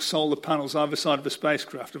 7-metre-long solar panels either side of the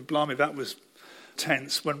spacecraft, and blimey, that was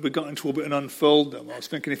tense when we got into orbit and unfold them. I was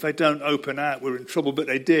thinking if they don't open out, we're in trouble, but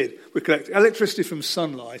they did. We collect electricity from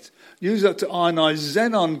sunlight, use that to ionise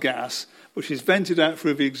xenon gas, which is vented out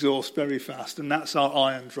through the exhaust very fast, and that's our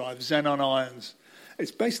ion drive, xenon ions.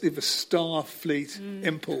 It's basically the Starfleet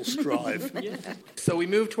impulse drive. So we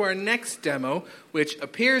move to our next demo, which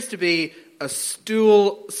appears to be a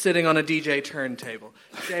stool sitting on a DJ turntable.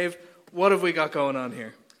 Dave, what have we got going on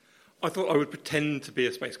here? I thought I would pretend to be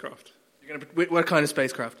a spacecraft. You're gonna, what kind of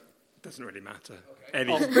spacecraft? Doesn't really matter.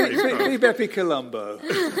 Okay. Be Bepi Colombo.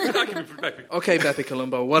 Okay, Bepi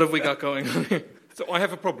Colombo, what have we got going on here? So I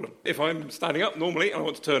have a problem. If I'm standing up normally and I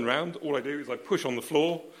want to turn around, all I do is I push on the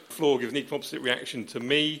floor. The floor gives an equal opposite reaction to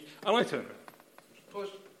me, and I turn around. Push,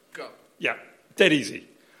 go. Yeah, dead easy.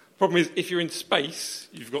 Problem is, if you're in space,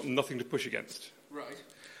 you've got nothing to push against. Right.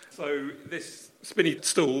 So this spinny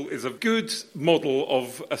stool is a good model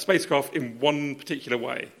of a spacecraft in one particular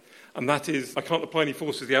way. And that is, I can't apply any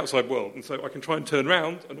force to the outside world. And so I can try and turn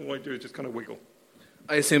around, and all I do is just kind of wiggle.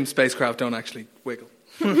 I assume spacecraft don't actually wiggle.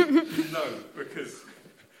 No, because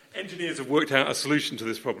engineers have worked out a solution to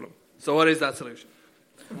this problem. So what is that solution?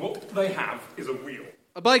 What they have is a wheel.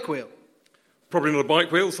 A bike wheel? Probably not a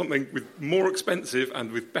bike wheel, something with more expensive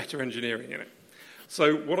and with better engineering in it.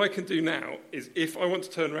 So what I can do now is, if I want to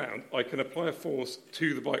turn around, I can apply a force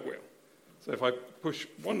to the bike wheel. So if I push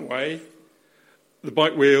one way, the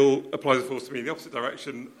bike wheel applies a force to me in the opposite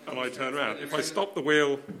direction, and I turn around. If I stop the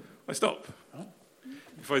wheel, I stop.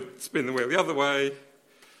 If I spin the wheel the other way,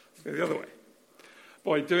 I go the other way.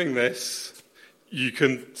 By doing this, you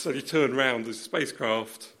can suddenly turn around as a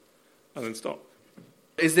spacecraft and then stop.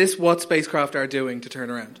 Is this what spacecraft are doing to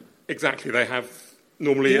turn around? Exactly. They have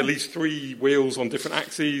normally at least 3 wheels on different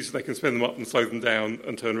axes. They can spin them up and slow them down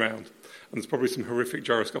and turn around. And there's probably some horrific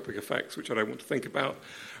gyroscopic effects, which I don't want to think about.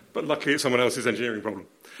 But luckily, it's someone else's engineering problem.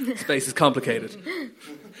 Space is complicated.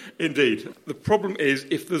 Indeed. The problem is,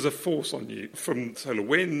 if there's a force on you from solar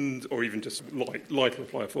wind or even just light will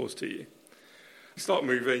apply a force to you. You start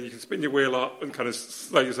moving, you can spin your wheel up and kind of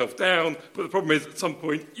slow yourself down. But the problem is, at some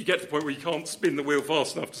point, you get to the point where you can't spin the wheel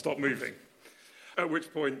fast enough to stop moving. At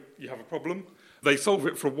which point, you have a problem. They solve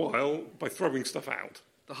it for a while by throwing stuff out.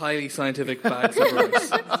 The highly scientific bags of rice.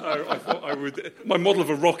 So I thought I would... My model of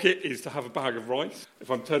a rocket is to have a bag of rice. If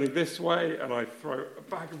I'm turning this way and I throw a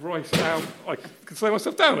bag of rice down, I can slow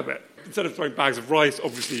myself down a bit. Instead of throwing bags of rice,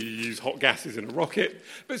 obviously you use hot gases in a rocket,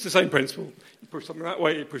 but it's the same principle. You push something that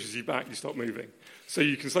way, it pushes you back, you stop moving. So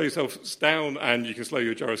you can slow yourself down and you can slow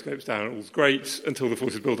your gyroscopes down. All's great until the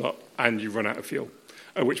forces build up and you run out of fuel.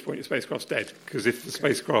 At which point your spacecraft's dead, because if the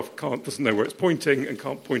spacecraft doesn't know where it's pointing and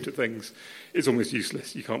can't point at things, it's almost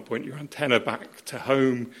useless. You can't point your antenna back to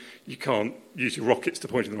home. You can't use your rockets to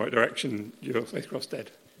point in the right direction. Your spacecraft's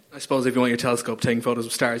dead. I suppose if you want your telescope taking photos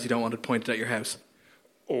of stars, you don't want it pointed at your house.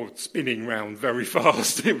 Or spinning round very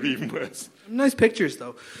fast, it would be even worse. Nice pictures,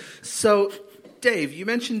 though. So, Dave, you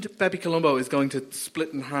mentioned Bepi Colombo is going to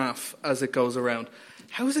split in half as it goes around.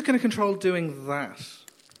 How is it going to control doing that?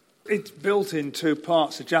 It's built in 2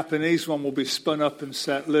 parts. The Japanese one will be spun up and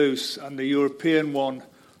set loose, and the European one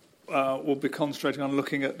will be concentrating on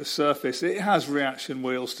looking at the surface. It has reaction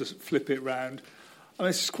wheels to flip it round. I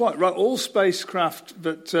mean, it's quite right. All spacecraft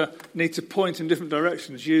that need to point in different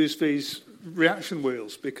directions use these reaction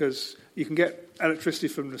wheels, because you can get electricity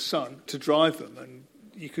from the sun to drive them, and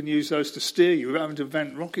you can use those to steer you without having to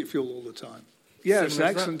vent rocket fuel all the time. Yeah, it's an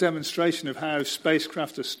excellent demonstration of how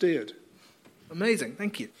spacecraft are steered. Amazing,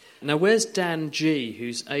 thank you. Now, where's Dan G,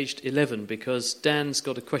 who's aged 11? Because Dan's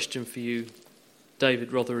got a question for you,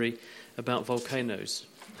 David Rothery, about volcanoes.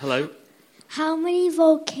 Hello. How many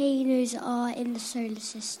volcanoes are in the solar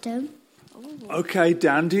system? OK,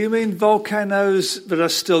 Dan, do you mean volcanoes that are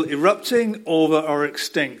still erupting or that are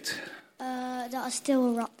extinct? That are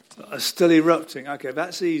still erupting. Are still erupting. OK,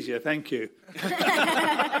 that's easier, thank you.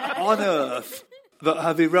 On Earth, that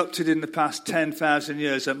have erupted in the past 10,000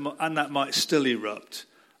 years, and that might still erupt,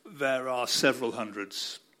 there are several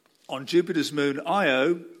hundreds. On Jupiter's moon,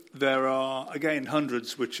 Io, there are, again,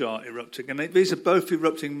 hundreds which are erupting. And these are both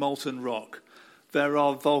erupting molten rock. There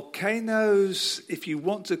are volcanoes, if you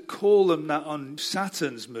want to call them that, on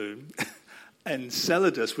Saturn's moon,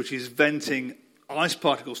 Enceladus, which is venting ice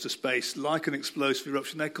particles to space like an explosive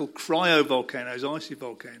eruption. They're called cryovolcanoes, icy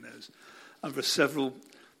volcanoes. And there are several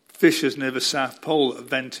fissures near the South Pole that are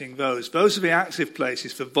venting those. Those are the active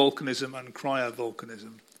places for volcanism and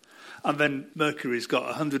cryovolcanism. And then Mercury's got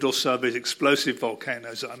 100 or so of these explosive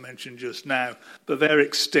volcanoes that I mentioned just now, but they're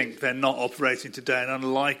extinct. They're not operating today and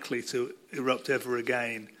unlikely to erupt ever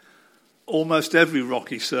again. Almost every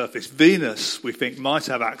rocky surface, Venus, we think, might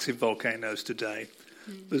have active volcanoes today.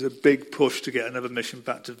 There's a big push to get another mission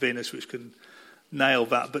back to Venus which can nail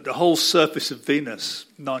that. But the whole surface of Venus,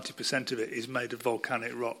 90% of it, is made of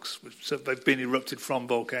volcanic rocks. So they've been erupted from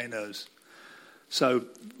volcanoes. So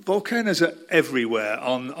volcanoes are everywhere,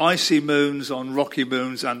 on icy moons, on rocky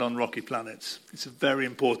moons, and on rocky planets. It's a very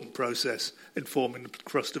important process in forming the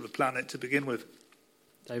crust of a planet to begin with.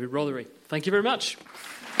 David Rothery, thank you very much.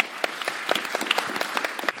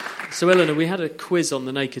 So, Eleanor, we had a quiz on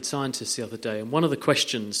the Naked Scientists the other day, and one of the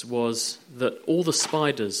questions was that all the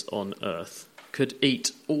spiders on Earth could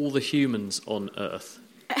eat all the humans on Earth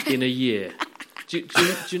in a year. Do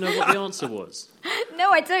you know what the answer was? No,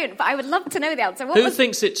 I don't, but I would love to know the answer. Who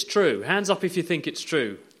thinks it's true? Hands up if you think it's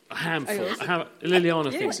true. A handful.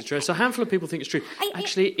 Liliana thinks it's true. So a handful of people think it's true.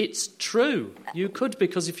 Actually, it's true. You could,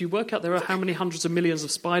 because if you work out there are how many hundreds of millions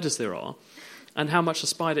of spiders there are, and how much a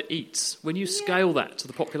spider eats, when you scale that to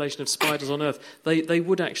the population of spiders on Earth, they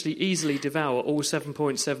would actually easily devour all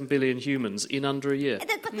 7.7 billion humans in under a year.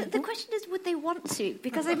 But the question is, would they want to?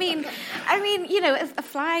 Because, I mean, a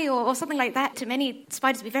fly or something like that, to many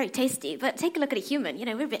spiders would be very tasty, but take a look at a human,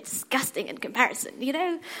 we're a bit disgusting in comparison,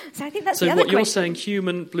 So I think that's the other question. So what you're saying,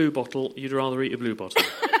 human bluebottle, you'd rather eat a bluebottle?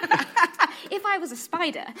 If I was a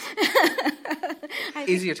spider.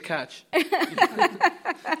 Easier to catch.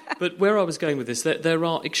 But where I was going with this, there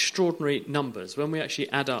are extraordinary numbers. When we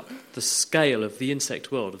actually add up the scale of the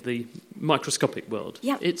insect world, of the microscopic world,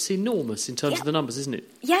 it's enormous in terms of the numbers, isn't it?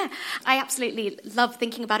 Yeah, I absolutely love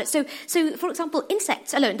thinking about it. So for example,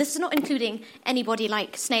 insects alone, this is not including anybody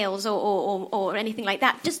like snails or anything like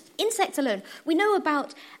that, just insects alone. We know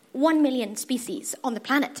about 1 million species on the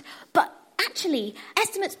planet, but actually,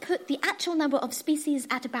 estimates put the actual number of species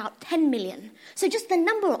at about 10 million. So just the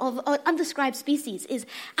number of undescribed species is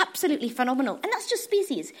absolutely phenomenal. And that's just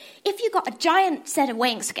species. If you've got a giant set of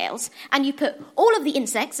weighing scales and you put all of the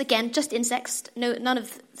insects, again, just insects, none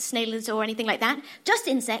of snails or anything like that, just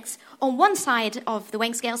insects on one side of the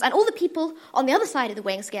weighing scales and all the people on the other side of the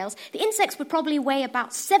weighing scales, the insects would probably weigh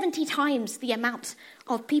about 70 times the amount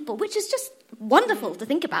of people, which is just wonderful to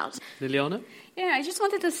think about. Liliana? Yeah, I just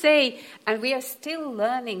wanted to say, and we are still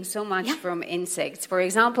learning so much from insects. For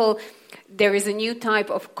example, there is a new type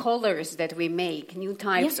of colors that we make, new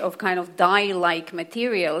types of kind of dye-like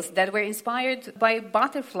materials that were inspired by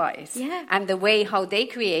butterflies and the way how they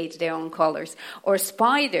create their own colors. Or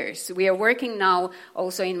spiders. We are working now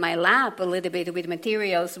also in my lab a little bit with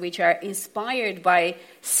materials which are inspired by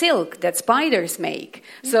silk that spiders make.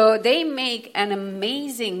 So they make an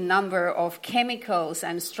amazing number of chemicals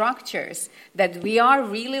and structures that we are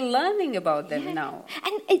really learning about them now.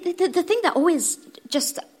 And the thing that always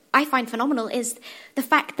just I find phenomenal is the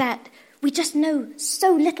fact that we just know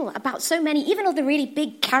so little about so many, even of the really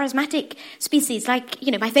big charismatic species. Like,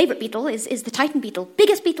 my favorite beetle is the Titan beetle,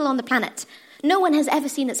 biggest beetle on the planet. No one has ever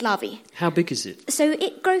seen its larvae. How big is it? So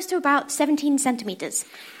it grows to about 17 centimeters.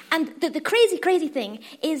 And the crazy, crazy thing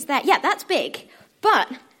is that, that's big,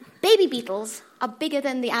 but baby beetles are bigger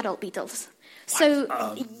than the adult beetles. So,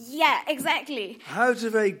 yeah, exactly. How do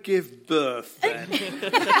they give birth, then?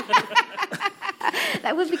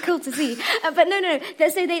 That would be cool to see. But no.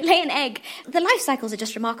 So they lay an egg. The life cycles are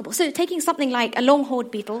just remarkable. So taking something like a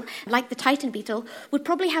long-horned beetle, like the Titan beetle, would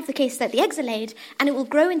probably have the case that the eggs are laid and it will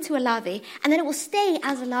grow into a larvae, and then it will stay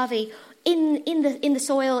as a larvae in the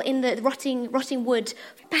soil, in the rotting wood,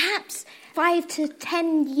 perhaps 5 to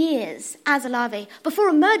 10 years as a larvae, before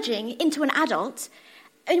emerging into an adult,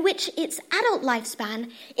 in which its adult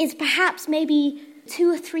lifespan is perhaps maybe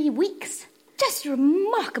 2 or 3 weeks. Just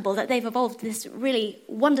remarkable that they've evolved this really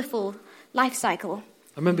wonderful life cycle.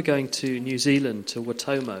 I remember going to New Zealand, to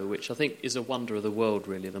Watomo, which I think is a wonder of the world,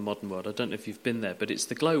 really, the modern world. I don't know if you've been there, but it's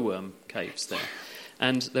the glowworm caves there.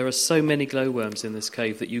 And there are so many glowworms in this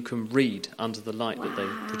cave that you can read under the light that they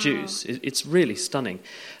produce. It's really stunning.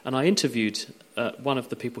 And I interviewed one of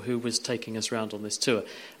the people who was taking us around on this tour,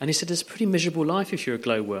 and he said it's a pretty miserable life if you're a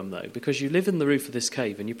glowworm, though, because you live in the roof of this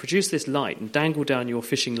cave and you produce this light and dangle down your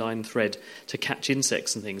fishing line thread to catch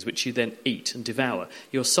insects and things, which you then eat and devour.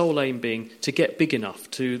 Your sole aim being to get big enough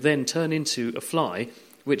to then turn into a fly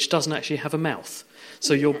which doesn't actually have a mouth.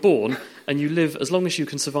 So you're born and you live as long as you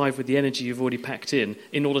can survive with the energy you've already packed in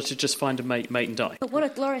order to just find a mate and die. But what a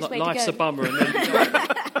glorious way to go. Life's a bummer and then you die.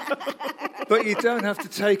 But you don't have to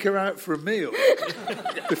take her out for a meal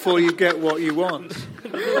before you get what you want.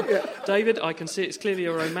 David, I can see it's clearly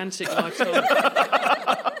a romantic lifestyle.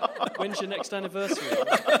 When's your next anniversary?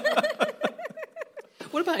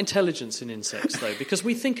 about intelligence in insects, though? Because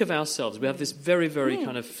we think of ourselves, we have this very, very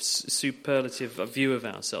kind of superlative view of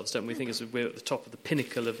ourselves, don't we? Think as we're at the top of the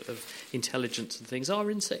pinnacle of intelligence and things. Are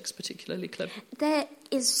insects particularly clever? There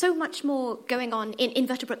is so much more going on in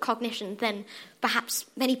invertebrate cognition than perhaps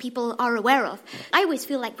many people are aware of. I always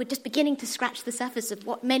feel like we're just beginning to scratch the surface of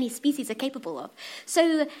what many species are capable of.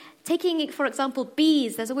 So taking, for example,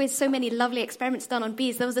 bees, there's always so many lovely experiments done on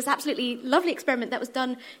bees. There was this absolutely lovely experiment that was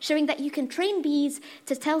done showing that you can train bees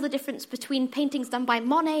to tell the difference between paintings done by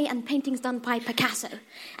Monet and paintings done by Picasso.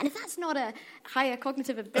 And if that's not a higher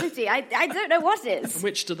cognitive ability, I don't know what is. And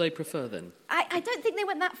which do they prefer, then? I don't think they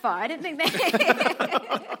went that far. I don't think they...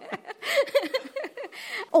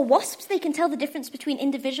 Or wasps, they can tell the difference between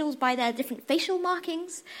individuals by their different facial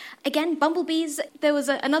markings. Again, bumblebees, there was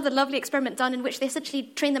another lovely experiment done in which they essentially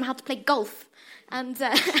trained them how to play golf, and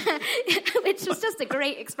which was just a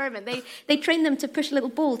great experiment. They trained them to push a little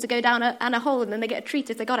ball to go down a hole, and then they get a treat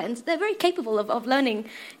if they got it. And they're very capable of learning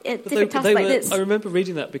different tasks like this. I remember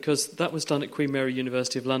reading that because that was done at Queen Mary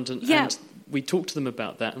University of London, and we talked to them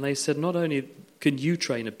about that, and they said not only can you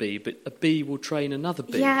train a bee, but a bee will train another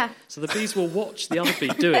bee. Yeah. So the bees will watch the other bee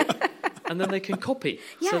do it, and then they can copy.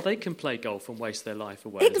 Yeah. So they can play golf and waste their life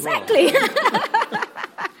away exactly. as well.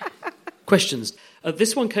 Questions.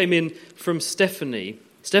 This one came in from Stephanie.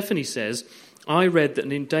 Stephanie says, I read that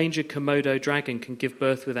an endangered Komodo dragon can give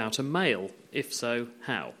birth without a male. If so,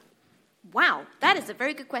 how? Wow, that is a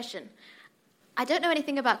very good question. I don't know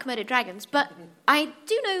anything about Komodo dragons, but I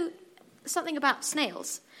do know something about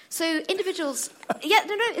snails. So individuals,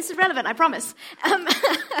 it's irrelevant, I promise.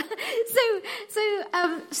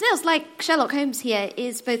 Snails, like Sherlock Holmes here,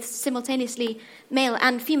 is both simultaneously male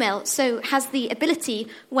and female, so has the ability,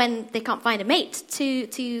 when they can't find a mate,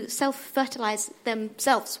 to self-fertilize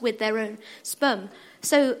themselves with their own sperm.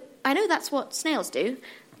 So I know that's what snails do.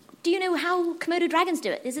 Do you know how Komodo dragons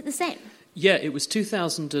do it? Is it the same? Yeah, it was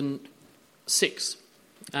 2006,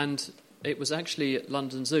 and it was actually at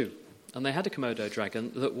London Zoo. And they had a Komodo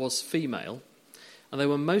dragon that was female, and they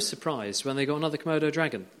were most surprised when they got another Komodo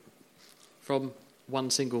dragon from one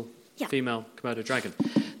single female Komodo dragon.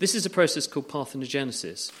 This is a process called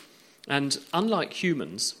parthenogenesis, and unlike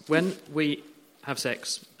humans, when we have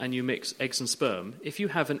sex and you mix eggs and sperm, if you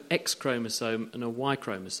have an X chromosome and a Y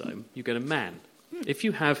chromosome, you get a man. If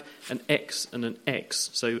you have an X and an X,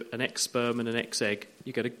 so an X sperm and an X egg,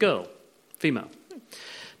 you get a girl, female.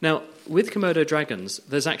 Now, with Komodo dragons,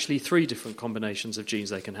 there's actually 3 different combinations of genes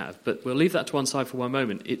they can have, but we'll leave that to one side for one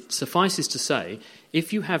moment. It suffices to say,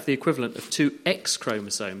 if you have the equivalent of 2 X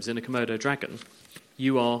chromosomes in a Komodo dragon,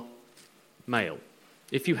 you are male.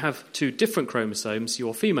 If you have 2 different chromosomes,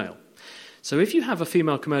 you're female. So if you have a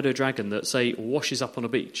female Komodo dragon that, say, washes up on a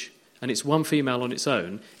beach, and it's one female on its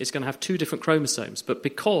own, it's going to have 2 different chromosomes. But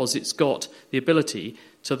because it's got the ability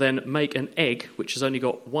to then make an egg, which has only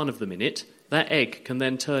got one of them in it, that egg can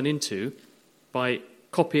then turn into, by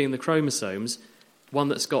copying the chromosomes, one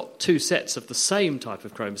that's got 2 sets of the same type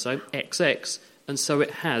of chromosome, XX, and so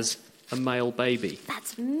it has a male baby.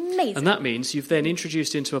 That's amazing. And that means you've then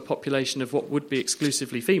introduced into a population of what would be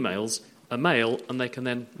exclusively females a male, and they can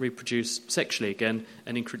then reproduce sexually again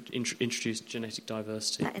and introduce genetic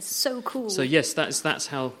diversity. That is so cool. So yes, that's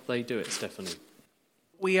how they do it, Stephanie.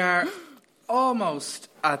 We are almost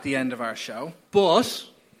at the end of our show, but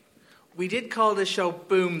we did call this show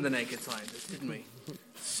Boom the Naked Scientist, didn't we?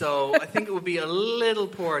 So I think it would be a little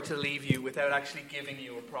poor to leave you without actually giving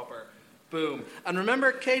you a proper boom. And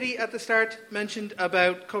remember, Katie at the start mentioned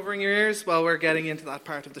about covering your ears? Well, we're getting into that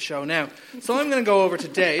part of the show now. So I'm going to go over to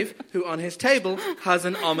Dave, who on his table has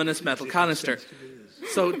an ominous metal canister.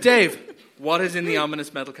 So Dave, what is in the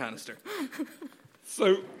ominous metal canister?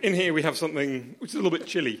 So in here we have something which is a little bit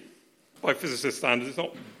chilly. By physicist standards, it's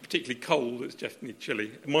not particularly cold, it's definitely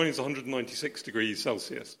chilly. Mine is 196 degrees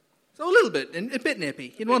Celsius. So a little bit, a bit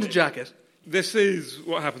nippy. You'd want a jacket. This is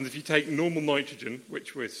what happens if you take normal nitrogen,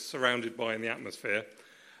 which we're surrounded by in the atmosphere,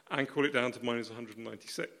 and cool it down to minus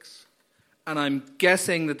 196. And I'm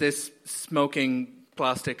guessing that this smoking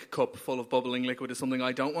plastic cup full of bubbling liquid is something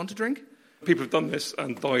I don't want to drink? People have done this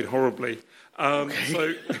and died horribly.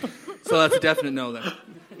 Okay. So that's a definite no then.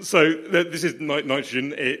 So this is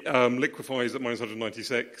nitrogen. It liquefies at minus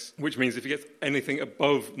 196, which means if it gets anything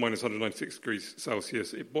above minus 196 degrees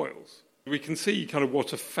Celsius, it boils. We can see kind of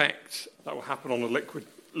what effect that will happen on a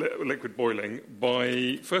liquid boiling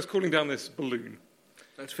by first cooling down this balloon.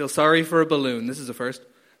 Don't feel sorry for a balloon. This is a first.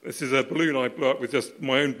 This is a balloon I blew up with just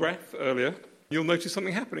my own breath earlier. You'll notice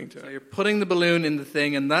something happening to it. So you're putting the balloon in the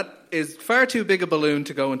thing, and that is far too big a balloon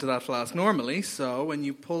to go into that flask normally. So when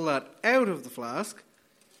you pull that out of the flask,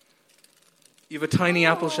 you have a tiny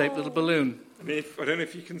apple-shaped little balloon. And I don't know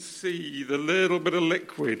if you can see the little bit of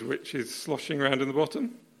liquid which is sloshing around in the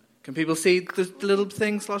bottom. Can people see the little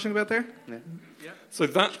thing sloshing about there? Yeah. So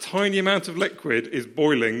that tiny amount of liquid is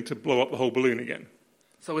boiling to blow up the whole balloon again.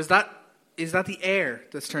 So is that the air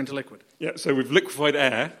that's turned to liquid? Yeah, so we've liquefied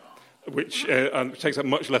air, which takes up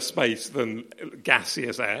much less space than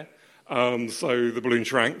gaseous air. So the balloon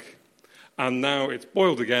shrank. And now it's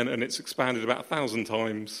boiled again, and it's expanded about 1,000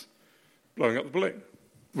 times, blowing up the balloon.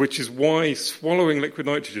 Which is why swallowing liquid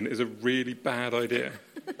nitrogen is a really bad idea.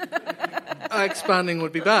 Expanding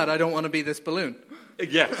would be bad. I don't want to be this balloon.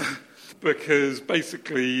 Yes, because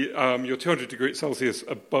basically you're 200 degrees Celsius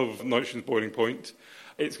above nitrogen's boiling point.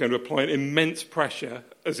 It's going to apply an immense pressure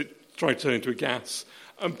as it tries to turn into a gas,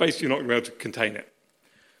 and basically you're not going to be able to contain it.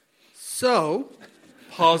 So,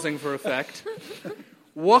 pausing for effect,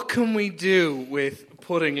 what can we do with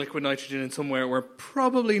putting liquid nitrogen in somewhere we're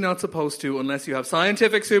probably not supposed to unless you have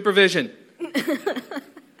scientific supervision?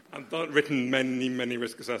 I've written many, many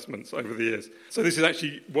risk assessments over the years. So this is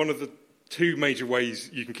actually one of the two major ways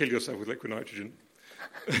you can kill yourself with liquid nitrogen.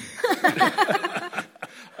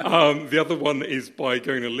 The other one is by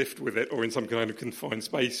going in a lift with it or in some kind of confined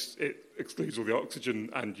space. It excludes all the oxygen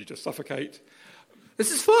and you just suffocate.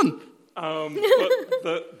 This is fun.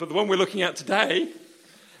 But the one we're looking at today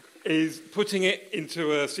is putting it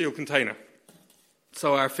into a sealed container.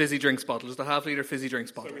 So our fizzy drinks bottle, just a half-litre fizzy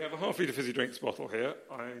drinks bottle. So we have a half-litre fizzy drinks bottle here.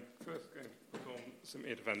 I'm first going to put on some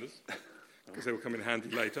ear defenders, because they will come in handy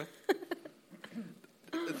later.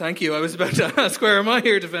 Thank you. I was about to ask, where are my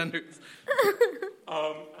ear defenders?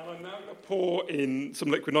 And I'm now going to pour in some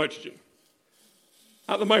liquid nitrogen.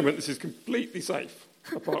 At the moment, this is completely safe,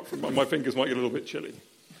 apart from my fingers might get a little bit chilly.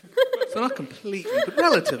 So not completely, but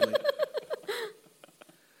relatively.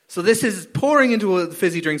 So this is pouring into a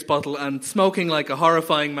fizzy drinks bottle and smoking like a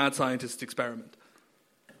horrifying mad scientist experiment.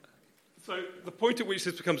 So the point at which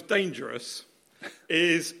this becomes dangerous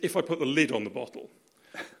is if I put the lid on the bottle.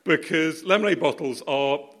 Because lemonade bottles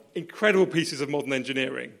are incredible pieces of modern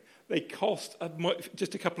engineering. They cost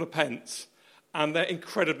just a couple of pence, and they're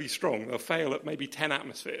incredibly strong. They'll fail at maybe 10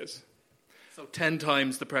 atmospheres. So 10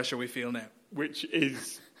 times the pressure we feel now. Which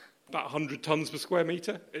is about 100 tons per square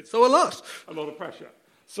metre. It's so a lot. A lot of pressure.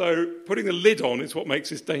 So putting the lid on is what makes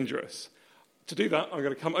this dangerous. To do that, I'm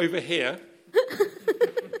going to come over here.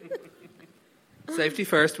 Safety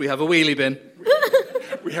first, we have a wheelie bin.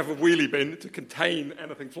 We have a wheelie bin to contain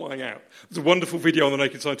anything flying out. There's a wonderful video on the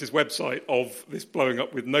Naked Scientist website of this blowing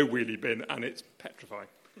up with no wheelie bin, and it's petrifying.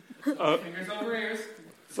 Fingers over ears.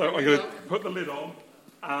 So I'm going to put the lid on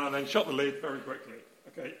and then shut the lid very quickly.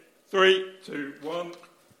 Okay, 3, 2, 1...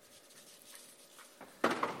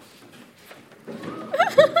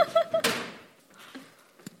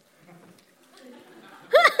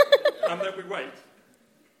 And then we wait.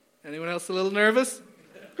 Anyone else a little nervous?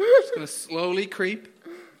 Just going to slowly creep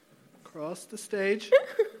across the stage.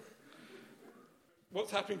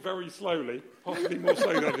 What's happening very slowly, possibly more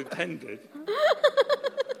slowly than I'd intended,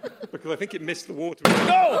 because I think it missed the water.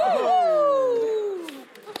 Oh!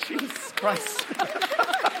 Jesus Christ.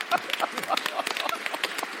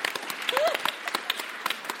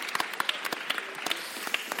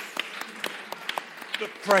 The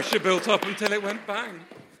pressure built up until it went bang.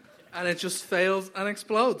 And it just fails and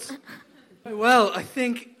explodes. Well, I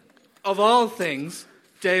think, of all things,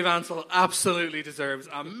 Dave Ansell absolutely deserves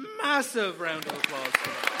a massive round of applause for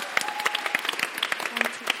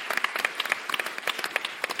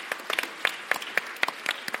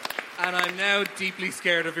that. And I'm now deeply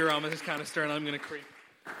scared of Eurometers canister, and I'm going to creep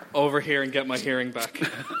over here and get my hearing back.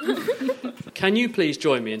 Can you please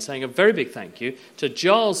join me in saying a very big thank you to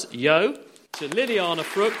Giles Yeo, to Lydiana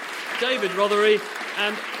Frooke, David Rothery,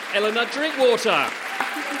 and Eleanor Drinkwater.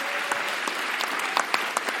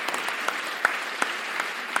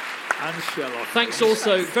 And Sherlock. Thanks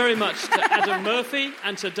also very much to Adam Murphy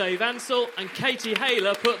and to Dave Ansell, and Katie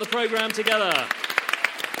Hayler put the programme together.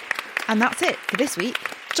 And that's it for this week.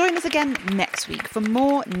 Join us again next week for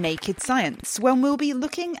more Naked Science, when we'll be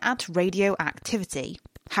looking at radioactivity.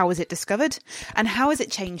 How was it discovered? And how has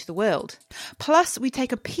it changed the world? Plus, we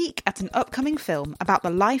take a peek at an upcoming film about the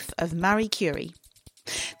life of Marie Curie.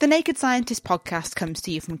 The Naked Scientist podcast comes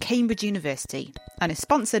to you from Cambridge University and is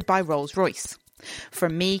sponsored by Rolls-Royce.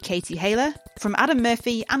 From me, Katie Hayler, from Adam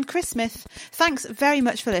Murphy and Chris Smith, thanks very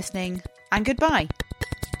much for listening, and goodbye.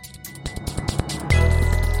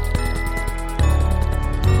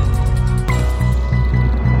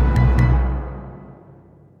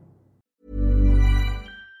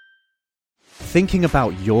 Thinking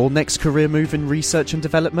about your next career move in research and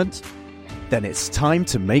development? Then it's time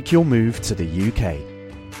to make your move to the UK.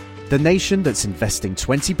 The nation that's investing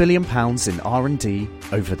 £20 billion in R&D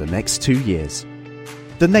over the next 2 years.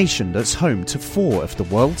 The nation that's home to 4 of the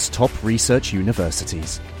world's top research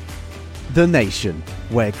universities. The nation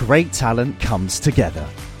where great talent comes together.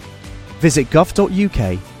 Visit gov.uk/great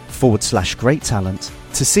talent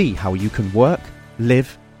to see how you can work,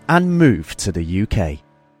 live and move to the UK.